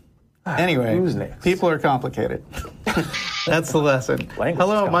 Anyway, who's next? People are complicated. That's the lesson.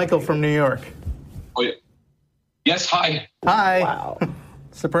 Hello, Michael from New York. Oh, yeah. Yes, hi. Hi. Wow.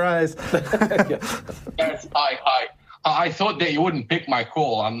 Surprise. Yes, hi. I thought that you wouldn't pick my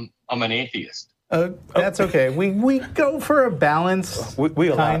call. I'm an atheist. That's okay. We go for a balance. We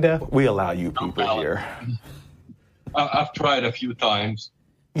allow you people here. I've tried a few times.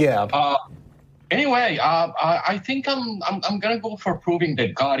 Yeah. Anyway, I think I'm gonna go for proving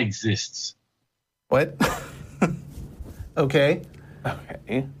that God exists. What? Okay.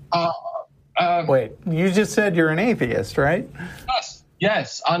 Okay. Wait, you just said you're an atheist, right?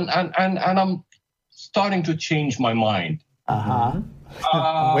 Yes, and I'm starting to change my mind.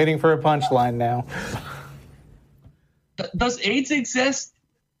 I'm waiting for a punchline now. Does AIDS exist?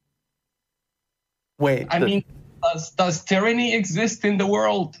 Wait. I mean, does tyranny exist in the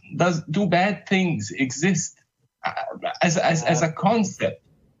world? Do bad things exist as a concept,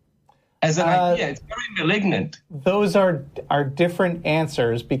 as an idea? It's very malignant. Those are different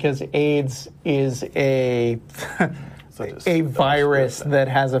answers because AIDS is a virus that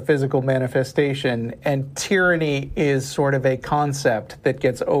has a physical manifestation, and tyranny is sort of a concept that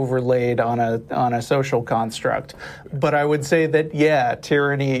gets overlaid on a social construct. But I would say that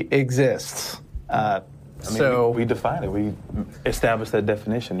tyranny exists. We define it. We establish that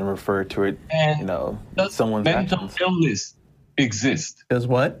definition and refer to it. And does someone's mental actions. illness exist? Does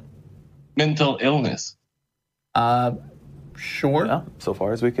what? Mental illness. Sure. Yeah, so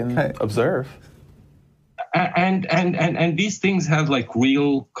far as we can observe. And these things have like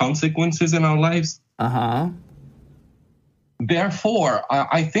real consequences in our lives. Therefore,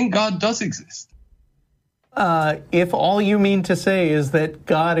 I think God does exist. If all you mean to say is that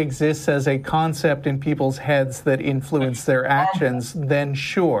God exists as a concept in people's heads that influence their actions, then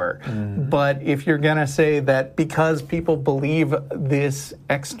sure. But if you're going to say that because people believe this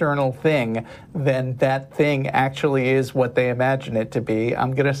external thing, then that thing actually is what they imagine it to be,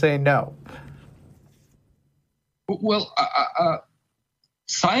 I'm going to say no. Well,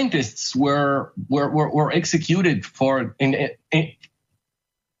 scientists were executed for in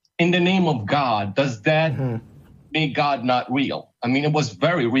the name of God. Does that make God not real? I mean, it was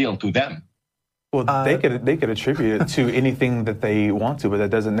very real to them. Well, they could attribute it to anything that they want to, but that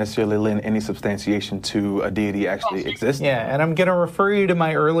doesn't necessarily lend any substantiation to a deity actually existing. Yeah, and I'm going to refer you to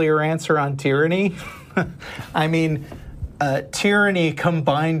my earlier answer on tyranny. I mean, tyranny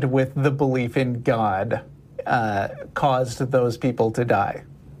combined with the belief in God caused those people to die.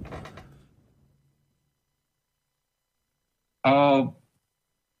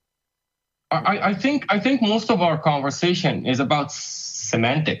 I think most of our conversation is about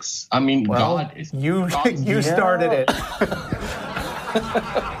semantics. I mean, Well, God is you God's- started it.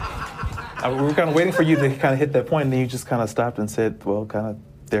 We were kind of waiting for you to kind of hit that point, and then you just kind of stopped and said, well, kind of,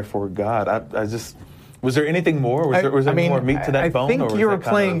 therefore God. I just, was there anything more? Was there more meat to that bone? I think or was you were that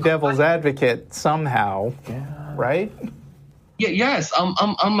kind playing of- devil's advocate somehow, right? Yeah, yes. I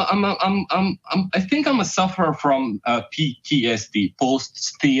think I'm a sufferer from PTSD,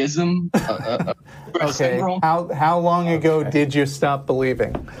 post-theism. Okay. syndrome. How long ago did you stop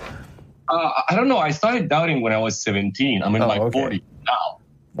believing? I don't know. I started doubting when I was 17. I'm in my 40s now.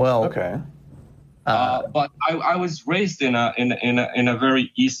 Well, okay. But I was raised in a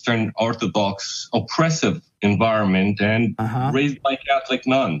very Eastern Orthodox oppressive environment and raised by Catholic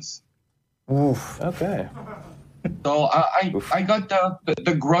nuns. Oof. Okay. So I got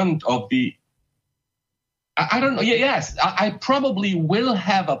the grunt of the. I don't know. Yes, I probably will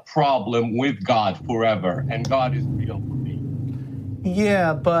have a problem with God forever, and God is real for me.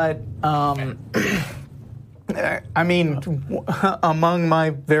 Yeah, but I mean, among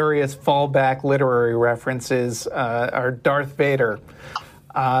my various fallback literary references are Darth Vader.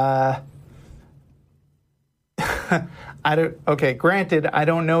 Okay, granted, I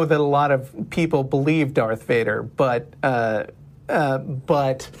don't know that a lot of people believe Darth Vader, but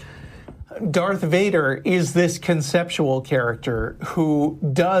Darth Vader is this conceptual character who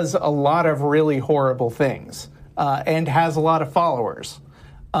does a lot of really horrible things and has a lot of followers.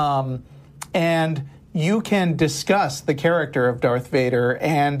 And you can discuss the character of Darth Vader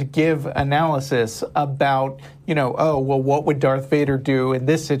and give analysis about, what would Darth Vader do in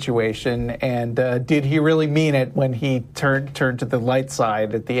this situation? And did he really mean it when he turned to the light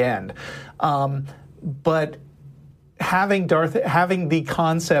side at the end? But having the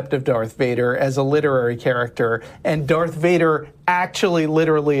concept of Darth Vader as a literary character and Darth Vader actually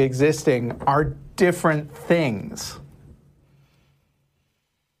literally existing are different things.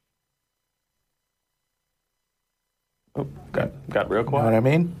 Oh, got real quiet. You know what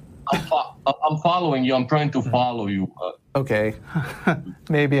I mean? I'm following you. I'm trying to follow you. Okay.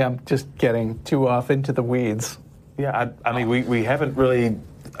 Maybe I'm just getting too off into the weeds. Yeah, I mean, we haven't really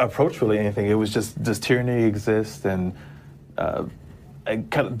approached anything. It was just, does tyranny exist, and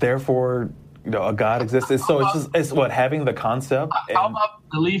therefore, a God exists. So it's what, having the concept. How about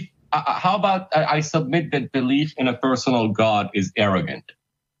belief? How about I submit that belief in a personal God is arrogant?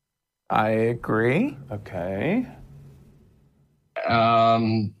 I agree. Okay.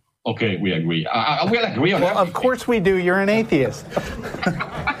 Okay, we agree. We'll agree on Well, everything. of course we do. You're an atheist.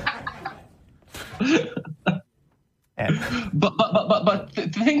 But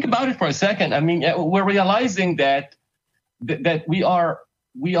think about it for a second. I mean, we're realizing that we are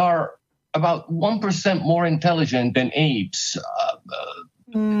about 1% more intelligent than apes,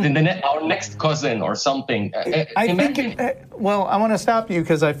 than our next cousin or something. I think. Well, I want to stop you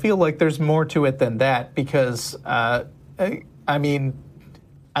because I feel like there's more to it than that. Because I mean,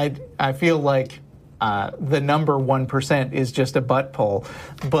 I feel like the number 1% is just a butt pull.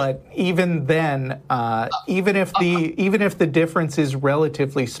 But even then, even if the difference is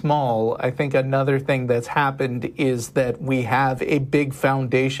relatively small, I think another thing that's happened is that we have a big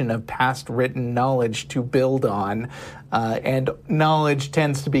foundation of past written knowledge to build on, and knowledge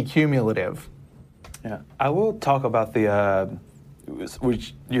tends to be cumulative. Yeah, I will talk about the.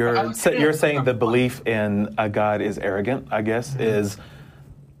 Which you're saying the belief in a God is arrogant, I guess, is,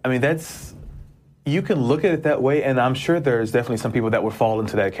 I mean, that's, you can look at it that way, and I'm sure there's definitely some people that would fall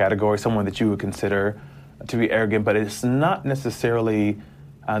into that category, someone that you would consider to be arrogant, but it's not necessarily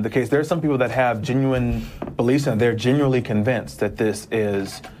the case. There are some people that have genuine beliefs and they're genuinely convinced that this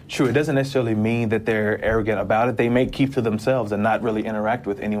is true. It doesn't necessarily mean that they're arrogant about it. They may keep to themselves and not really interact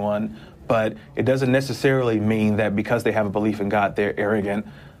with anyone. But it doesn't necessarily mean that because they have a belief in God, they're arrogant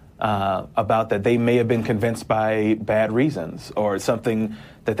about that. They may have been convinced by bad reasons or something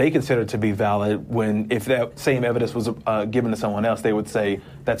that they consider to be valid when, if that same evidence was given to someone else, they would say,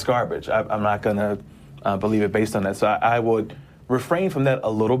 that's garbage. I'm not going to believe it based on that. So I would refrain from that a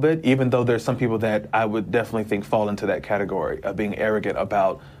little bit, even though there's some people that I would definitely think fall into that category of being arrogant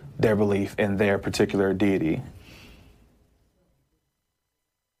about their belief in their particular deity.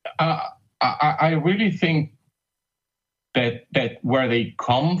 I really think that where they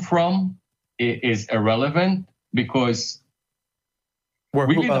come from is irrelevant because Where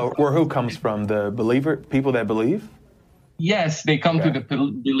who comes from? The people that believe? Yes, they come to the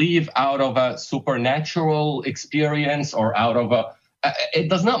belief out of a supernatural experience or out of a. It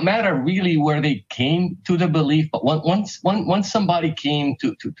does not matter really where they came to the belief, but once somebody came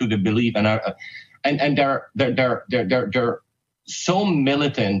to the belief and they're so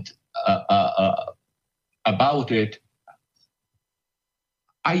militant about it,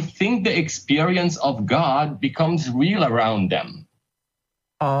 I think the experience of God becomes real around them.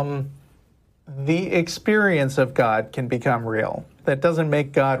 The experience of God can become real. That doesn't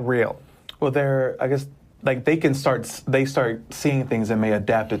make God real. Well, they start seeing things and may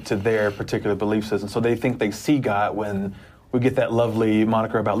adapt it to their particular belief system. So they think they see God when we get that lovely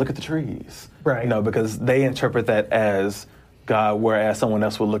moniker about look at the trees. Right. Because they interpret that as God, whereas someone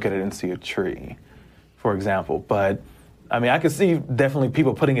else would look at it and see a tree, for example. But, I mean, I could see definitely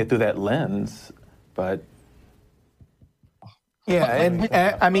people putting it through that lens, but... Yeah, and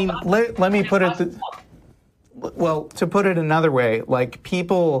I mean, let me put it... to put it another way, like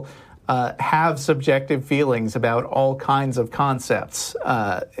people... have subjective feelings about all kinds of concepts,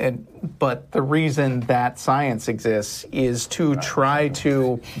 but the reason that science exists is to try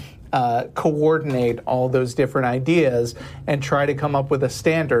to coordinate all those different ideas and try to come up with a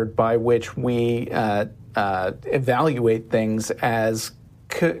standard by which we evaluate things as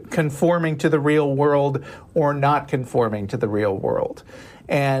conforming to the real world or not conforming to the real world.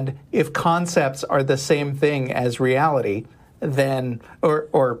 And if concepts are the same thing as reality, then,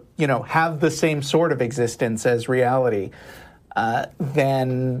 or have the same sort of existence as reality,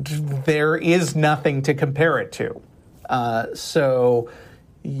 then there is nothing to compare it to. So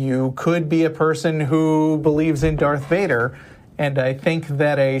you could be a person who believes in Darth Vader, and I think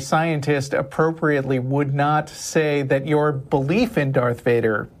that a scientist appropriately would not say that your belief in Darth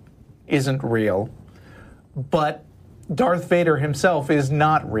Vader isn't real, but Darth Vader himself is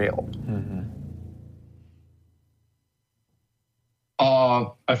not real. Mm-hmm.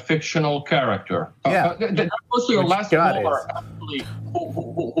 A fictional character. Yeah. That was your last caller, actually,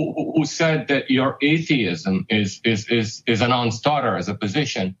 who said that your atheism is a non-starter as a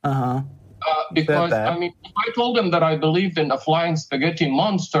position. Because, I mean, if I told him that I believed in a flying spaghetti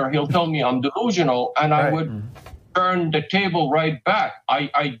monster, he'll tell me I'm delusional, and I would turn the table right back.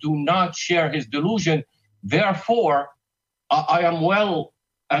 I do not share his delusion. Therefore, I am well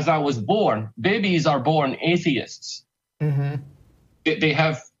as I was born. Babies are born atheists. Mm-hmm. They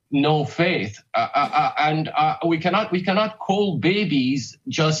have no faith, and we cannot call babies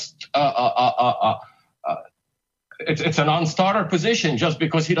just. It's a non-starter position just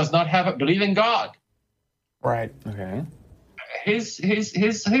because he does not believe in God. Right. Okay. His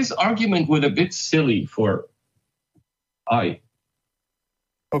argument was a bit silly for I.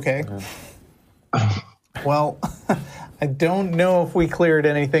 Okay. Well, I don't know if we cleared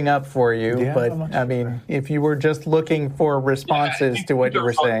anything up for you, but I mean, if you were just looking for responses to what you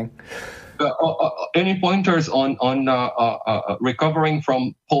were saying. Any pointers on recovering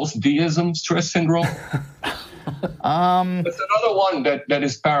from post-deism stress syndrome? That's another one that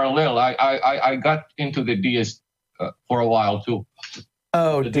is parallel. I got into the deist for a while too.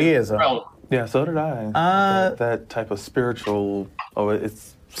 Oh, deism. Yeah, so did I. That type of spiritual. Oh,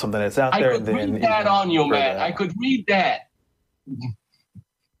 it's something that's out there. I could read that on you, man. I could read that.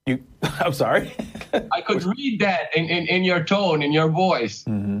 I'm sorry. I could read that in your tone, in your voice.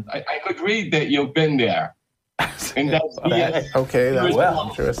 Mm-hmm. I could read that you've been there. And that's okay, that's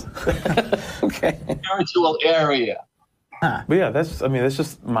interesting. Okay. Spiritual area. But yeah, that's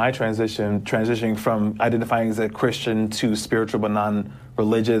just my transitioning from identifying as a Christian to spiritual but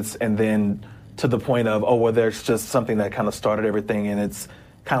non-religious, and then to the point of, there's just something that kind of started everything, and it's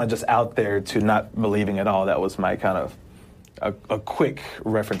kind of just out there, to not believing at all. That was my kind of a quick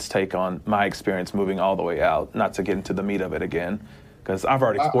reference take on my experience moving all the way out, not to get into the meat of it again, because I've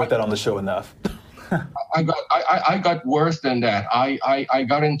already explored that on the show enough. I got worse than that. I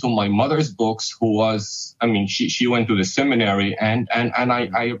got into my mother's books, who was, she went to the seminary, and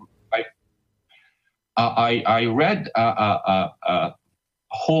I read a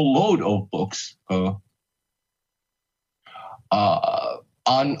whole load of books on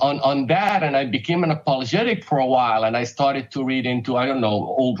that, and I became an apologetic for a while, and I started to read into,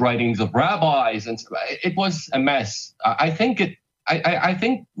 old writings of rabbis, and it was a mess. I think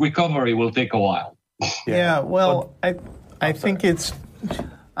recovery will take a while. Yeah, well, I think it's...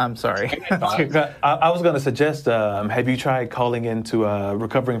 I'm sorry. I was going to suggest, have you tried calling into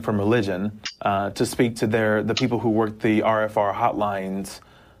Recovering from Religion to speak to the people who work the RFR hotlines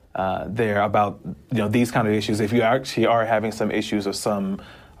there about these kind of issues? If you actually are having some issues or some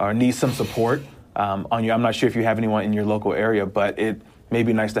or need some support on you. I'm not sure if you have anyone in your local area, but it may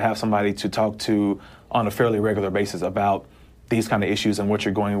be nice to have somebody to talk to on a fairly regular basis about these kind of issues and what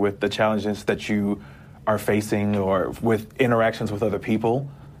you're going with, the challenges that you are facing, or with interactions with other people.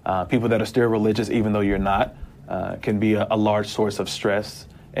 People that are still religious, even though you're not, can be a large source of stress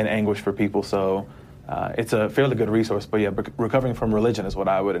and anguish for people. So it's a fairly good resource. But yeah, recovering from religion is what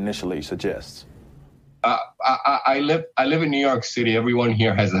I would initially suggest. I live in New York City. Everyone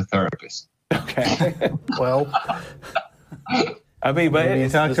here has a therapist. Okay. Well, I mean, but maybe you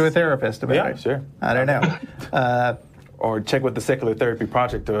talk to a therapist about it. Sure. I don't know. Or check with the Secular Therapy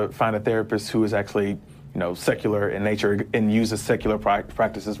Project to find a therapist who is actually, secular in nature and uses secular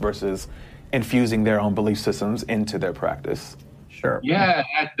practices versus infusing their own belief systems into their practice. Sure. Yeah,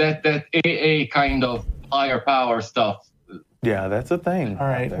 that AA kind of higher power stuff. Yeah, that's a thing. All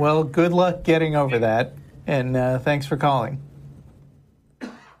right. Well, good luck getting over that, and thanks for calling.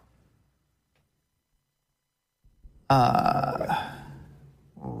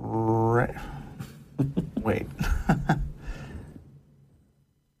 Right. Wait.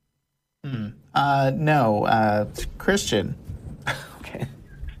 No. It's Christian. Okay.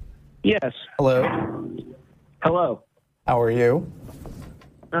 Yes. Hello. Hello. How are you?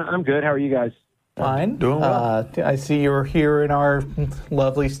 I'm good. How are you guys? Fine. Doing well. I see you're here in our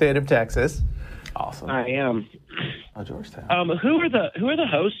lovely state of Texas. Awesome. I am. Oh, Georgetown. Who are the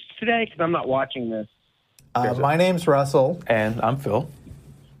hosts today? Because I'm not watching this. My name's Russell. And I'm Phil.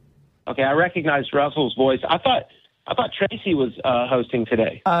 Okay, I recognized Russell's voice. I thought Tracy was hosting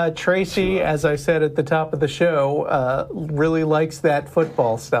today. Tracy, as I said at the top of the show, really likes that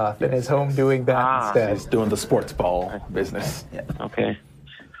football stuff and is home doing that instead. He's doing the sports ball business. Yeah. Okay.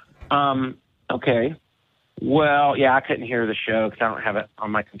 Okay. Well, yeah, I couldn't hear the show because I don't have it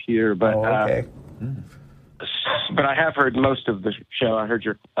on my computer. But okay. But I have heard most of the show. I heard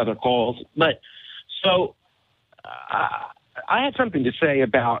your other calls. But so I had something to say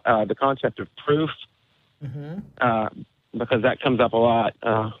about the concept of proof. Because that comes up a lot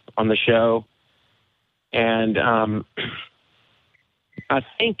on the show. And I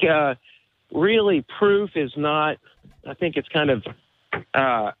think really proof is not, I think it's kind of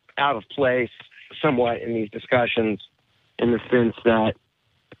out of place somewhat in these discussions, in the sense that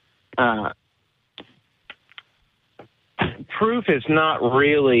proof is not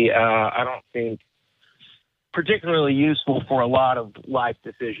really, I don't think, particularly useful for a lot of life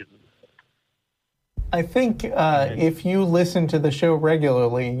decisions. I think if you listen to the show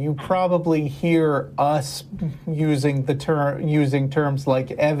regularly, you probably hear us using terms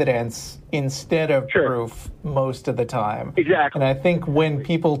like evidence instead of proof most of the time. Exactly. And I think when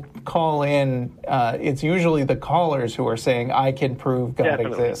people call in, it's usually the callers who are saying, "I can prove God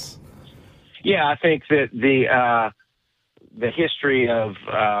exists." Yeah, I think that the history of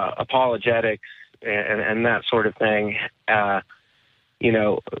apologetics and that sort of thing,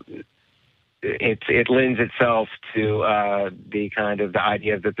 it lends itself to the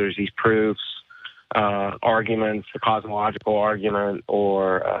idea that there's these proofs, arguments, the cosmological argument,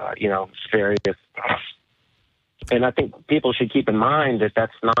 or various. And I think people should keep in mind that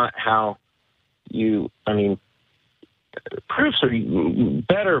that's not how proofs are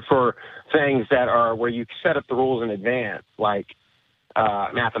better for things that are where you set up the rules in advance, like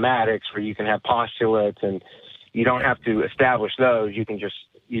mathematics, where you can have postulates and you don't have to establish those. You can just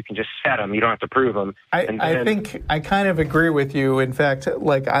set them. You don't have to prove them. I think I kind of agree with you. In fact,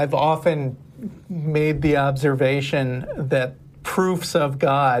 like I've often made the observation that proofs of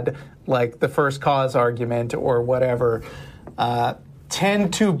God, like the first cause argument or whatever,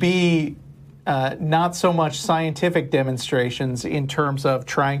 tend to be not so much scientific demonstrations in terms of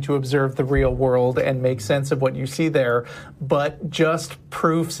trying to observe the real world and make sense of what you see there, but just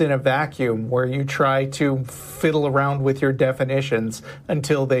proofs in a vacuum where you try to fiddle around with your definitions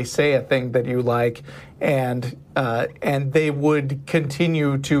until they say a thing that you like, and they would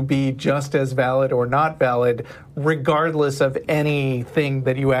continue to be just as valid or not valid regardless of anything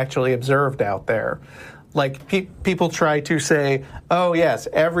that you actually observed out there. Like people try to say, oh yes,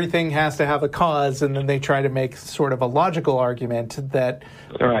 everything has to have a cause, and then they try to make sort of a logical argument that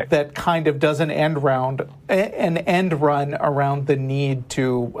that kind of does an end run around the need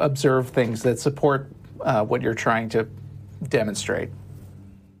to observe things that support what you're trying to demonstrate.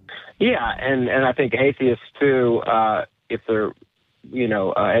 Yeah, and I think atheists too, if they're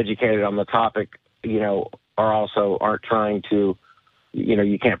educated on the topic, aren't trying to.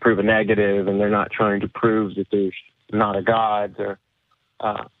 You can't prove a negative, and they're not trying to prove that there's not a God. They're,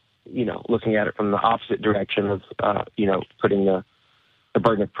 looking at it from the opposite direction of, putting the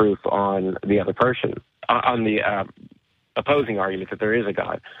burden of proof on the other person, on the opposing argument that there is a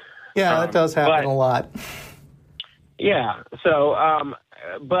God. Yeah, that does happen a lot. Yeah. So,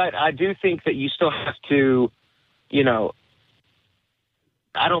 but I do think that you still have to,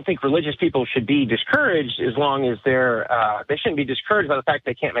 I don't think religious people should be discouraged as long as they shouldn't be discouraged by the fact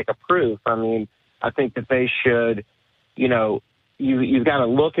they can't make a proof. I mean, I think that they should, you've got to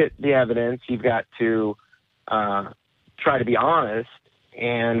look at the evidence. You've got to try to be honest,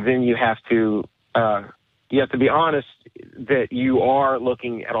 and then you have to be honest that you are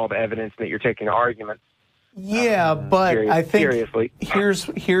looking at all the evidence and that you're taking arguments. Yeah, but I think seriously.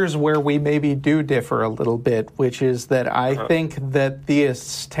 here's where we maybe do differ a little bit, which is that I think that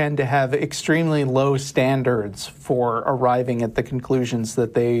theists tend to have extremely low standards for arriving at the conclusions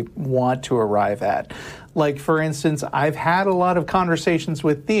that they want to arrive at. Like, for instance, I've had a lot of conversations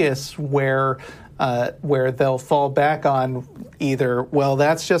with theists where they'll fall back on either, well,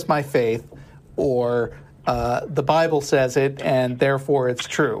 that's just my faith, or the Bible says it, and therefore it's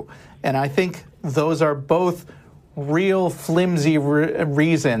true. And I think those are both real flimsy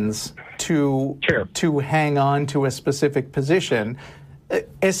reasons to hang on to a specific position,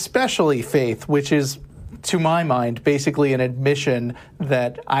 especially faith, which is, to my mind, basically an admission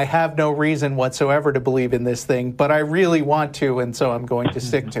that I have no reason whatsoever to believe in this thing, but I really want to, and so I'm going to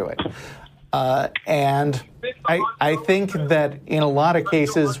stick to it. And I think that in a lot of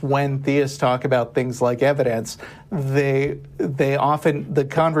cases when theists talk about things like evidence, the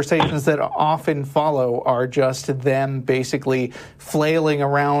conversations that often follow are just them basically flailing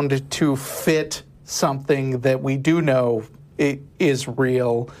around to fit something that we do know is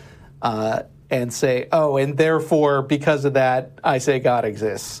real, and say, oh, and therefore, because of that, I say God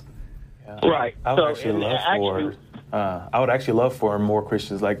exists. Yeah. Right. I would actually love for more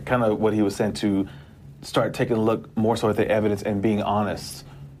Christians, like kind of what he was saying, to start taking a look more so at the evidence and being honest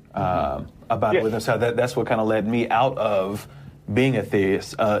about it with themselves. That's what kind of led me out of being a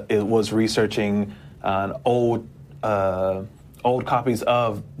theist. It was researching old copies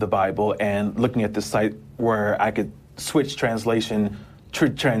of the Bible and looking at the site where I could switch translation.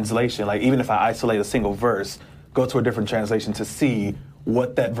 Like even if I isolate a single verse, go to a different translation to see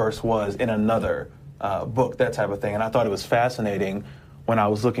what that verse was in another book, that type of thing. And I thought it was fascinating when I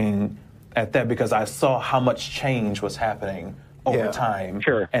was looking at that, because I saw how much change was happening over time.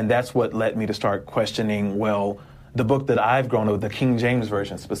 Sure. And that's what led me to start questioning, well, the book that I've grown up with, the King James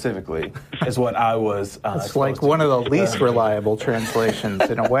Version specifically, is what I was it's like one of the least reliable translations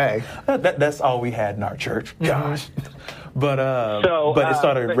in a way. That's all we had in our church. Gosh. But it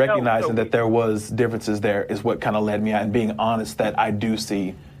started recognizing that there was differences there is what kind of led me out, and being honest that I do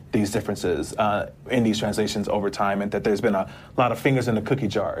see these differences in these translations over time, and that there's been a lot of fingers in the cookie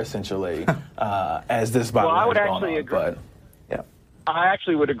jar, essentially, as this Bible has gone on. But, I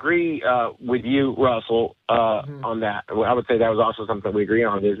actually would agree with you, Russell, on that. I would say that was also something we agree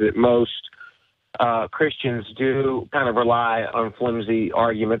on, is that most Christians do kind of rely on flimsy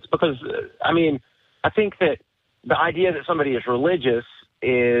arguments because, I think that the idea that somebody is religious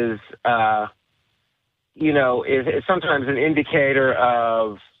is sometimes an indicator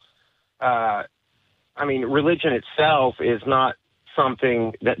of, religion itself is not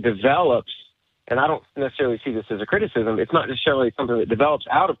something that develops, and I don't necessarily see this as a criticism. It's not necessarily something that develops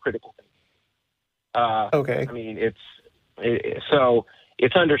out of critical thinking. Okay. So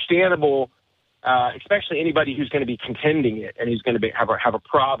it's understandable, especially anybody who's going to be contending it and who's going to have a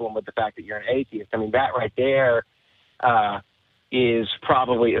problem with the fact that you're an atheist. that right there is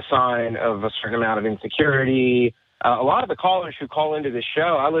probably a sign of a certain amount of insecurity. A lot of the callers who call into this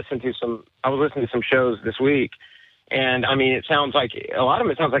show, I was listening to some shows this week, and it sounds like a lot of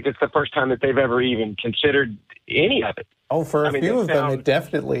them, it sounds like it's the first time that they've ever even considered any of it. Oh, for a few of them, it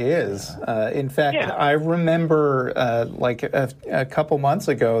definitely is. In fact, I remember a couple months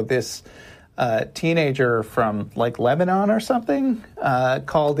ago, this teenager from Lebanon or something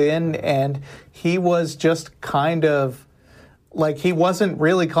called in, and he was just kind of he wasn't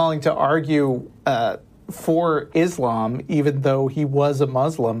really calling to argue for Islam, even though he was a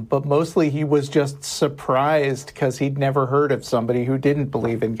Muslim, but mostly he was just surprised because he'd never heard of somebody who didn't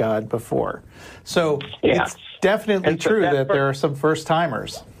believe in God before. So it's definitely true that there are some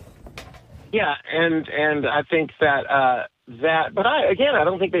first-timers. Yeah, and I think that but I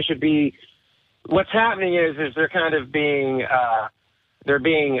don't think they should be. What's happening is they're kind of being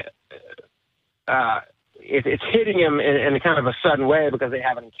it's hitting them in a kind of a sudden way because they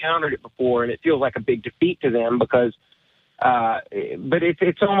haven't encountered it before, and it feels like a big defeat to them because, but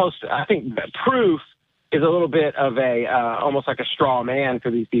it's almost, I think proof is a little bit of almost like a straw man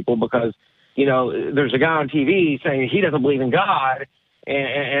for these people because, there's a guy on TV saying he doesn't believe in God,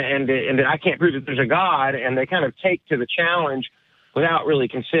 and that I can't prove that there's a God, and they kind of take to the challenge without really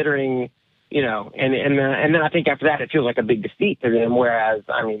considering, you know, and then I think after that it feels like a big defeat to them. Whereas,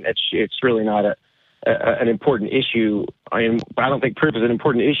 I mean, it's really not an important issue. I mean, I don't think proof is an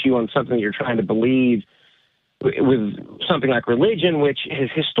important issue on something you're trying to believe with something like religion, which has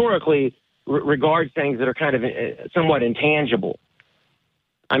historically regards things that are kind of somewhat intangible.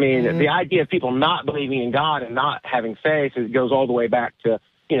 I mean, the idea of people not believing in God and not having faith, it goes all the way back to,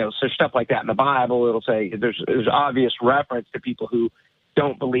 you know, so stuff like that in the Bible. It'll say there's obvious reference to people who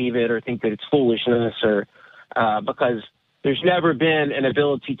don't believe it or think that it's foolishness, or because there's never been an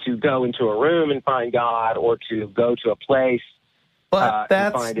ability to go into a room and find God, or to go to a place. But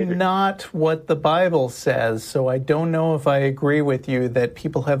that's not what the Bible says, so I don't know if I agree with you that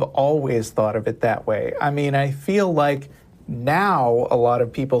people have always thought of it that way. I mean, I feel like now a lot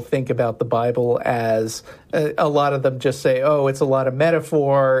of people think about the Bible as, a lot of them just say, oh, it's a lot of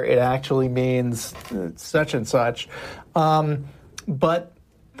metaphor, it actually means such and such. But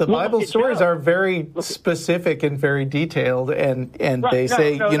the Bible stories are very specific and very detailed, and they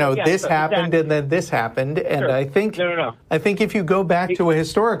say, this happened and then this happened. And I think if you go back to a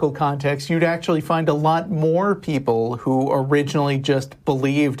historical context, you'd actually find a lot more people who originally just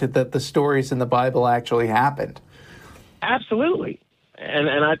believed that the stories in the Bible actually happened. Absolutely. And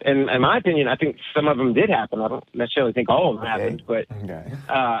in my opinion, I think some of them did happen. I don't necessarily think all of them happened, but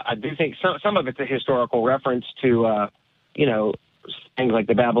I do think some of it's a historical reference to, things like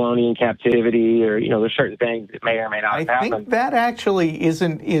the Babylonian captivity, or, there's certain things that may or may not have happened. I think that actually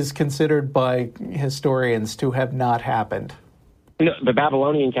is considered by historians to have not happened. No, the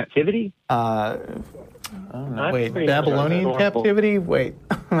Babylonian captivity? Wait, Babylonian captivity? Wait,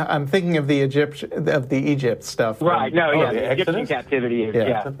 I'm thinking of the Egypt stuff. Right. The Egyptian captivity is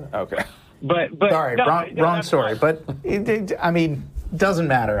Okay. But sorry, wrong story. But it doesn't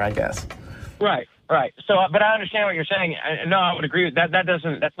matter, I guess. Right. So, but I understand what you're saying. No, I would agree with that.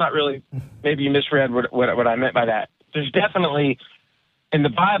 That's not really. Maybe you misread what I meant by that. There's definitely in the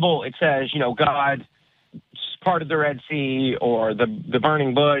Bible it says, God parted the Red Sea or the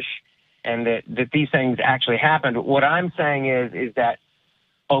burning bush, and that these things actually happened. What I'm saying is that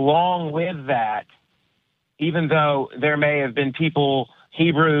along with that, even though there may have been people,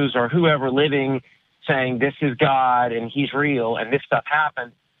 Hebrews or whoever living, saying this is God and he's real and this stuff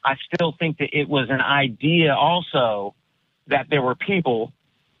happened, I still think that it was an idea also that there were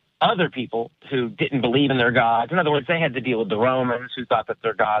other people who didn't believe in their gods. In other words, they had to deal with the Romans who thought that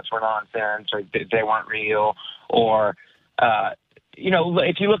their gods were nonsense or they weren't real, or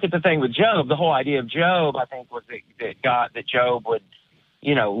if you look at the thing with Job, the whole idea of Job, I think, was that Job would,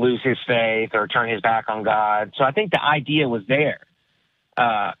 lose his faith or turn his back on God. So I think the idea was there,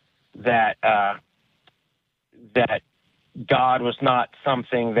 that God was not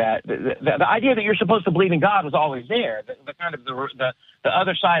something that the idea that you're supposed to believe in God was always there. The kind of the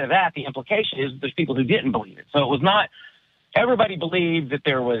other side of that, the implication is there's people who didn't believe it. So it was not. Everybody believed that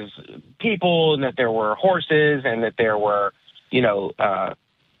there was people and that there were horses and that there were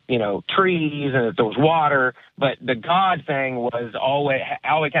trees and that there was water, but the God thing was always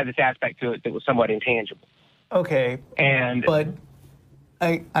had this aspect to it that was somewhat intangible. Okay, but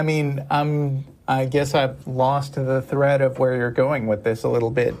I guess I've lost the thread of where you're going with this a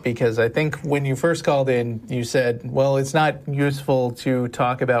little bit, because I think when you first called in, you said, well, it's not useful to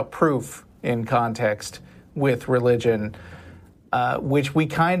talk about proof in context with religion, which we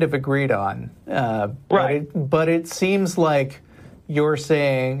kind of agreed on. Right. But it seems like you're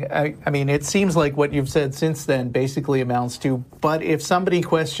saying, it seems like what you've said since then basically amounts to, but if somebody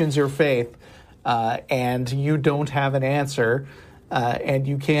questions your faith and you don't have an answer and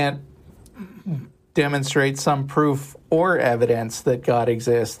you can't demonstrate some proof or evidence that God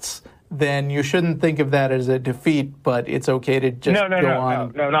exists, then you shouldn't think of that as a defeat, but it's okay to just go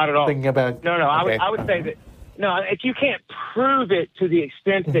on. No, not at all. Thinking about okay. I would say that if you can't prove it to the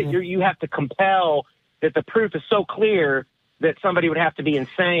extent that you have to compel that the proof is so clear that somebody would have to be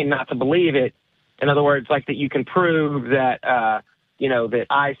insane not to believe it. In other words, like that you can prove that that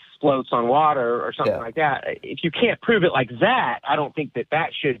ice floats on water or something like that. If you can't prove it like that, I don't think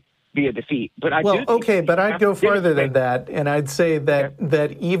that should be a defeat. But I'd go further than that, and I'd say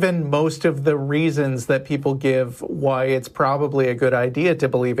that even most of the reasons that people give why it's probably a good idea to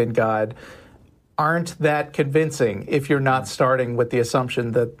believe in God aren't that convincing if you're not starting with the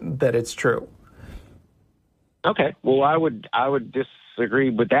assumption that it's true. Okay. Well, I would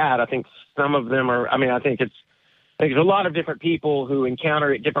disagree with that. I think some of them are. I think there's a lot of different people who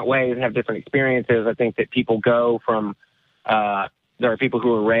encounter it different ways and have different experiences. I think that people go from There are people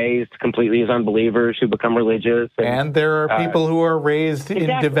who are raised completely as unbelievers who become religious. And there are people who are raised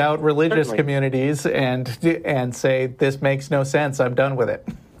in devout religious Certainly. communities and say, this makes no sense, I'm done with it.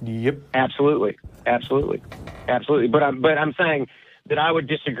 Yep. Absolutely. But I'm saying that I would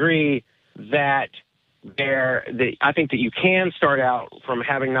disagree that I think that you can start out from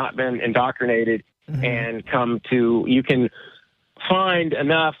having not been indoctrinated and you can find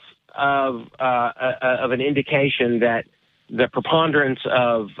enough of an indication that the preponderance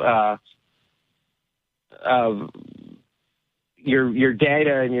of your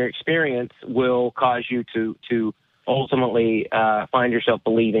data and your experience will cause you to ultimately find yourself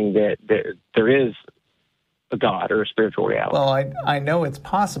believing that there is a God or a spiritual reality. Well, I know it's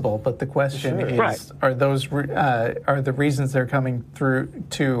possible, but the question is, Right. are the reasons they're coming through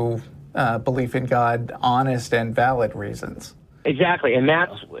to belief in God honest and valid reasons? Exactly, and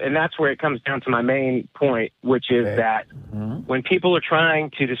that's where it comes down to my main point, which is that when people are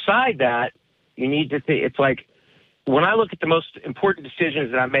trying to decide that, you need to think. It's like when I look at the most important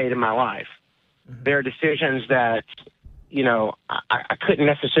decisions that I made in my life, there are decisions that I couldn't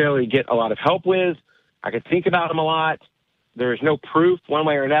necessarily get a lot of help with. I could think about them a lot. There is no proof one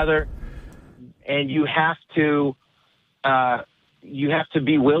way or another, and you have to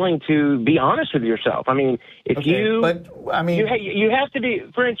be willing to be honest with yourself. I mean, you have to be.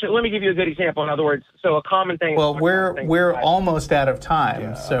 For instance, let me give you a good example. In other words, so a common thing. Well, we're almost out of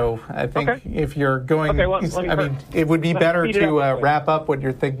time, so I think if you're going, it would be better to wrap up what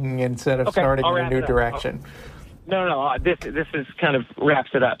you're thinking instead of starting in a new direction. No. This is kind of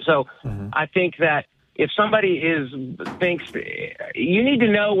wraps it up. So I think that if somebody thinks you need to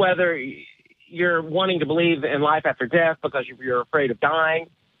know whether you're wanting to believe in life after death because you're afraid of dying,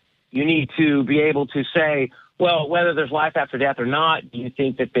 you need to be able to say, well, whether there's life after death or not, do you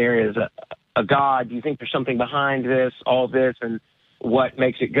think that there is a God? Do you think there's something behind all this, and what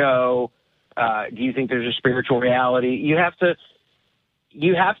makes it go? Do you think there's a spiritual reality? You have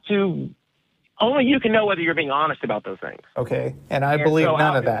to. Only you can know whether you're being honest about those things. Okay, and I believe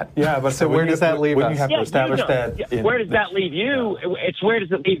none of that. Yeah, but so where does that leave us? You have to establish that. Where does that leave you? It's where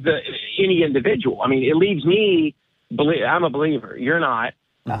does it leave any individual? I mean, it leaves me. I'm a believer. You're not,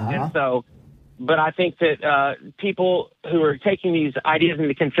 and so. But I think that people who are taking these ideas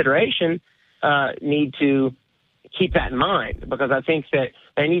into consideration need to keep that in mind, because I think that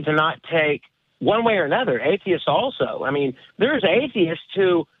they need to not take one way or another. Atheists also. I mean, there's atheists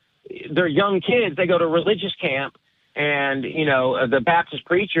who. They're young kids. They go to religious camp, and the Baptist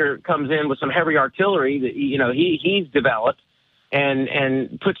preacher comes in with some heavy artillery that he's developed,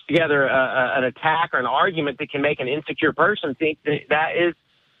 and puts together an attack or an argument that can make an insecure person think that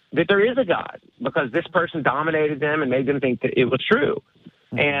there is a God, because this person dominated them and made them think that it was true.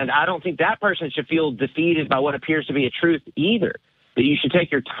 And I don't think that person should feel defeated by what appears to be a truth either. That you should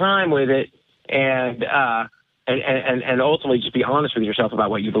take your time with it and ultimately just be honest with yourself about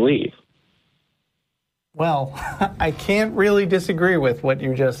what you believe. Well, I can't really disagree with what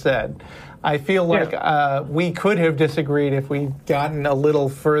you just said. I feel like we could have disagreed if we'd gotten a little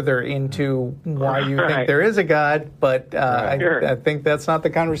further into why you think there is a God, but I think that's not the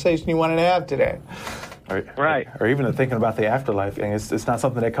conversation you wanted to have today. Or even the thinking about the afterlife thing. It's not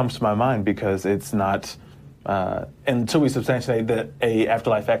something that comes to my mind, because it's not... until we substantiate that a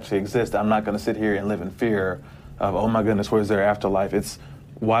afterlife actually exists, I'm not going to sit here and live in fear of, oh my goodness, where's their afterlife? It's,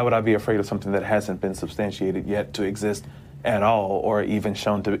 why would I be afraid of something that hasn't been substantiated yet to exist at all, or even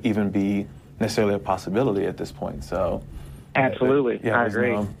shown to even be necessarily a possibility at this point? So, absolutely, I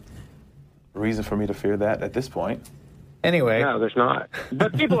agree. No reason for me to fear that at this point. Anyway. No, there's not.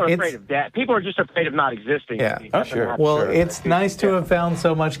 But people are afraid of death. People are just afraid of not existing. Yeah. Oh, sure. Well, it's nice to have found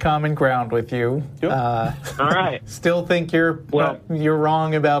so much common ground with you. Yep. All right. Still think you're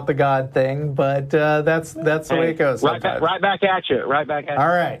wrong about the God thing, but that's the way it goes. Right back at you. Right back at you. All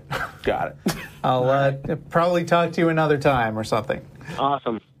right. Got it. I'll probably talk to you another time or something.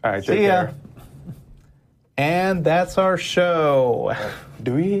 Awesome. All right. See ya. And that's our show.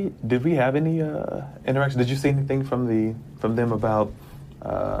 Did we have any interaction? Did you see anything from them about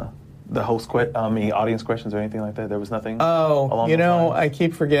the host audience questions or anything like that? There was nothing. Oh, I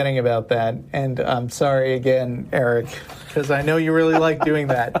keep forgetting about that, and I'm sorry again, Eric, because I know you really like doing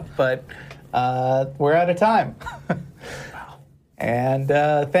that, but we're out of time. And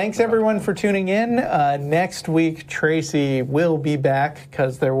thanks, everyone, for tuning in. Next week, Tracy will be back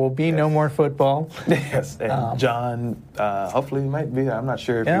because there will be no more football. Yes, and John, hopefully he might be. I'm not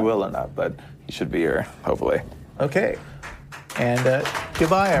sure if he will or not, but he should be here, hopefully. Okay. And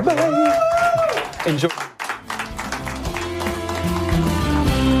goodbye, everyone. Bye. Enjoy.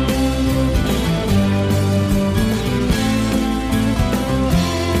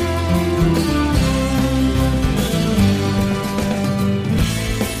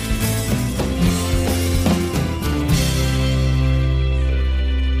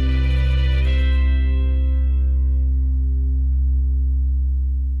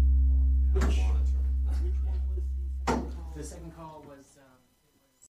 The second call was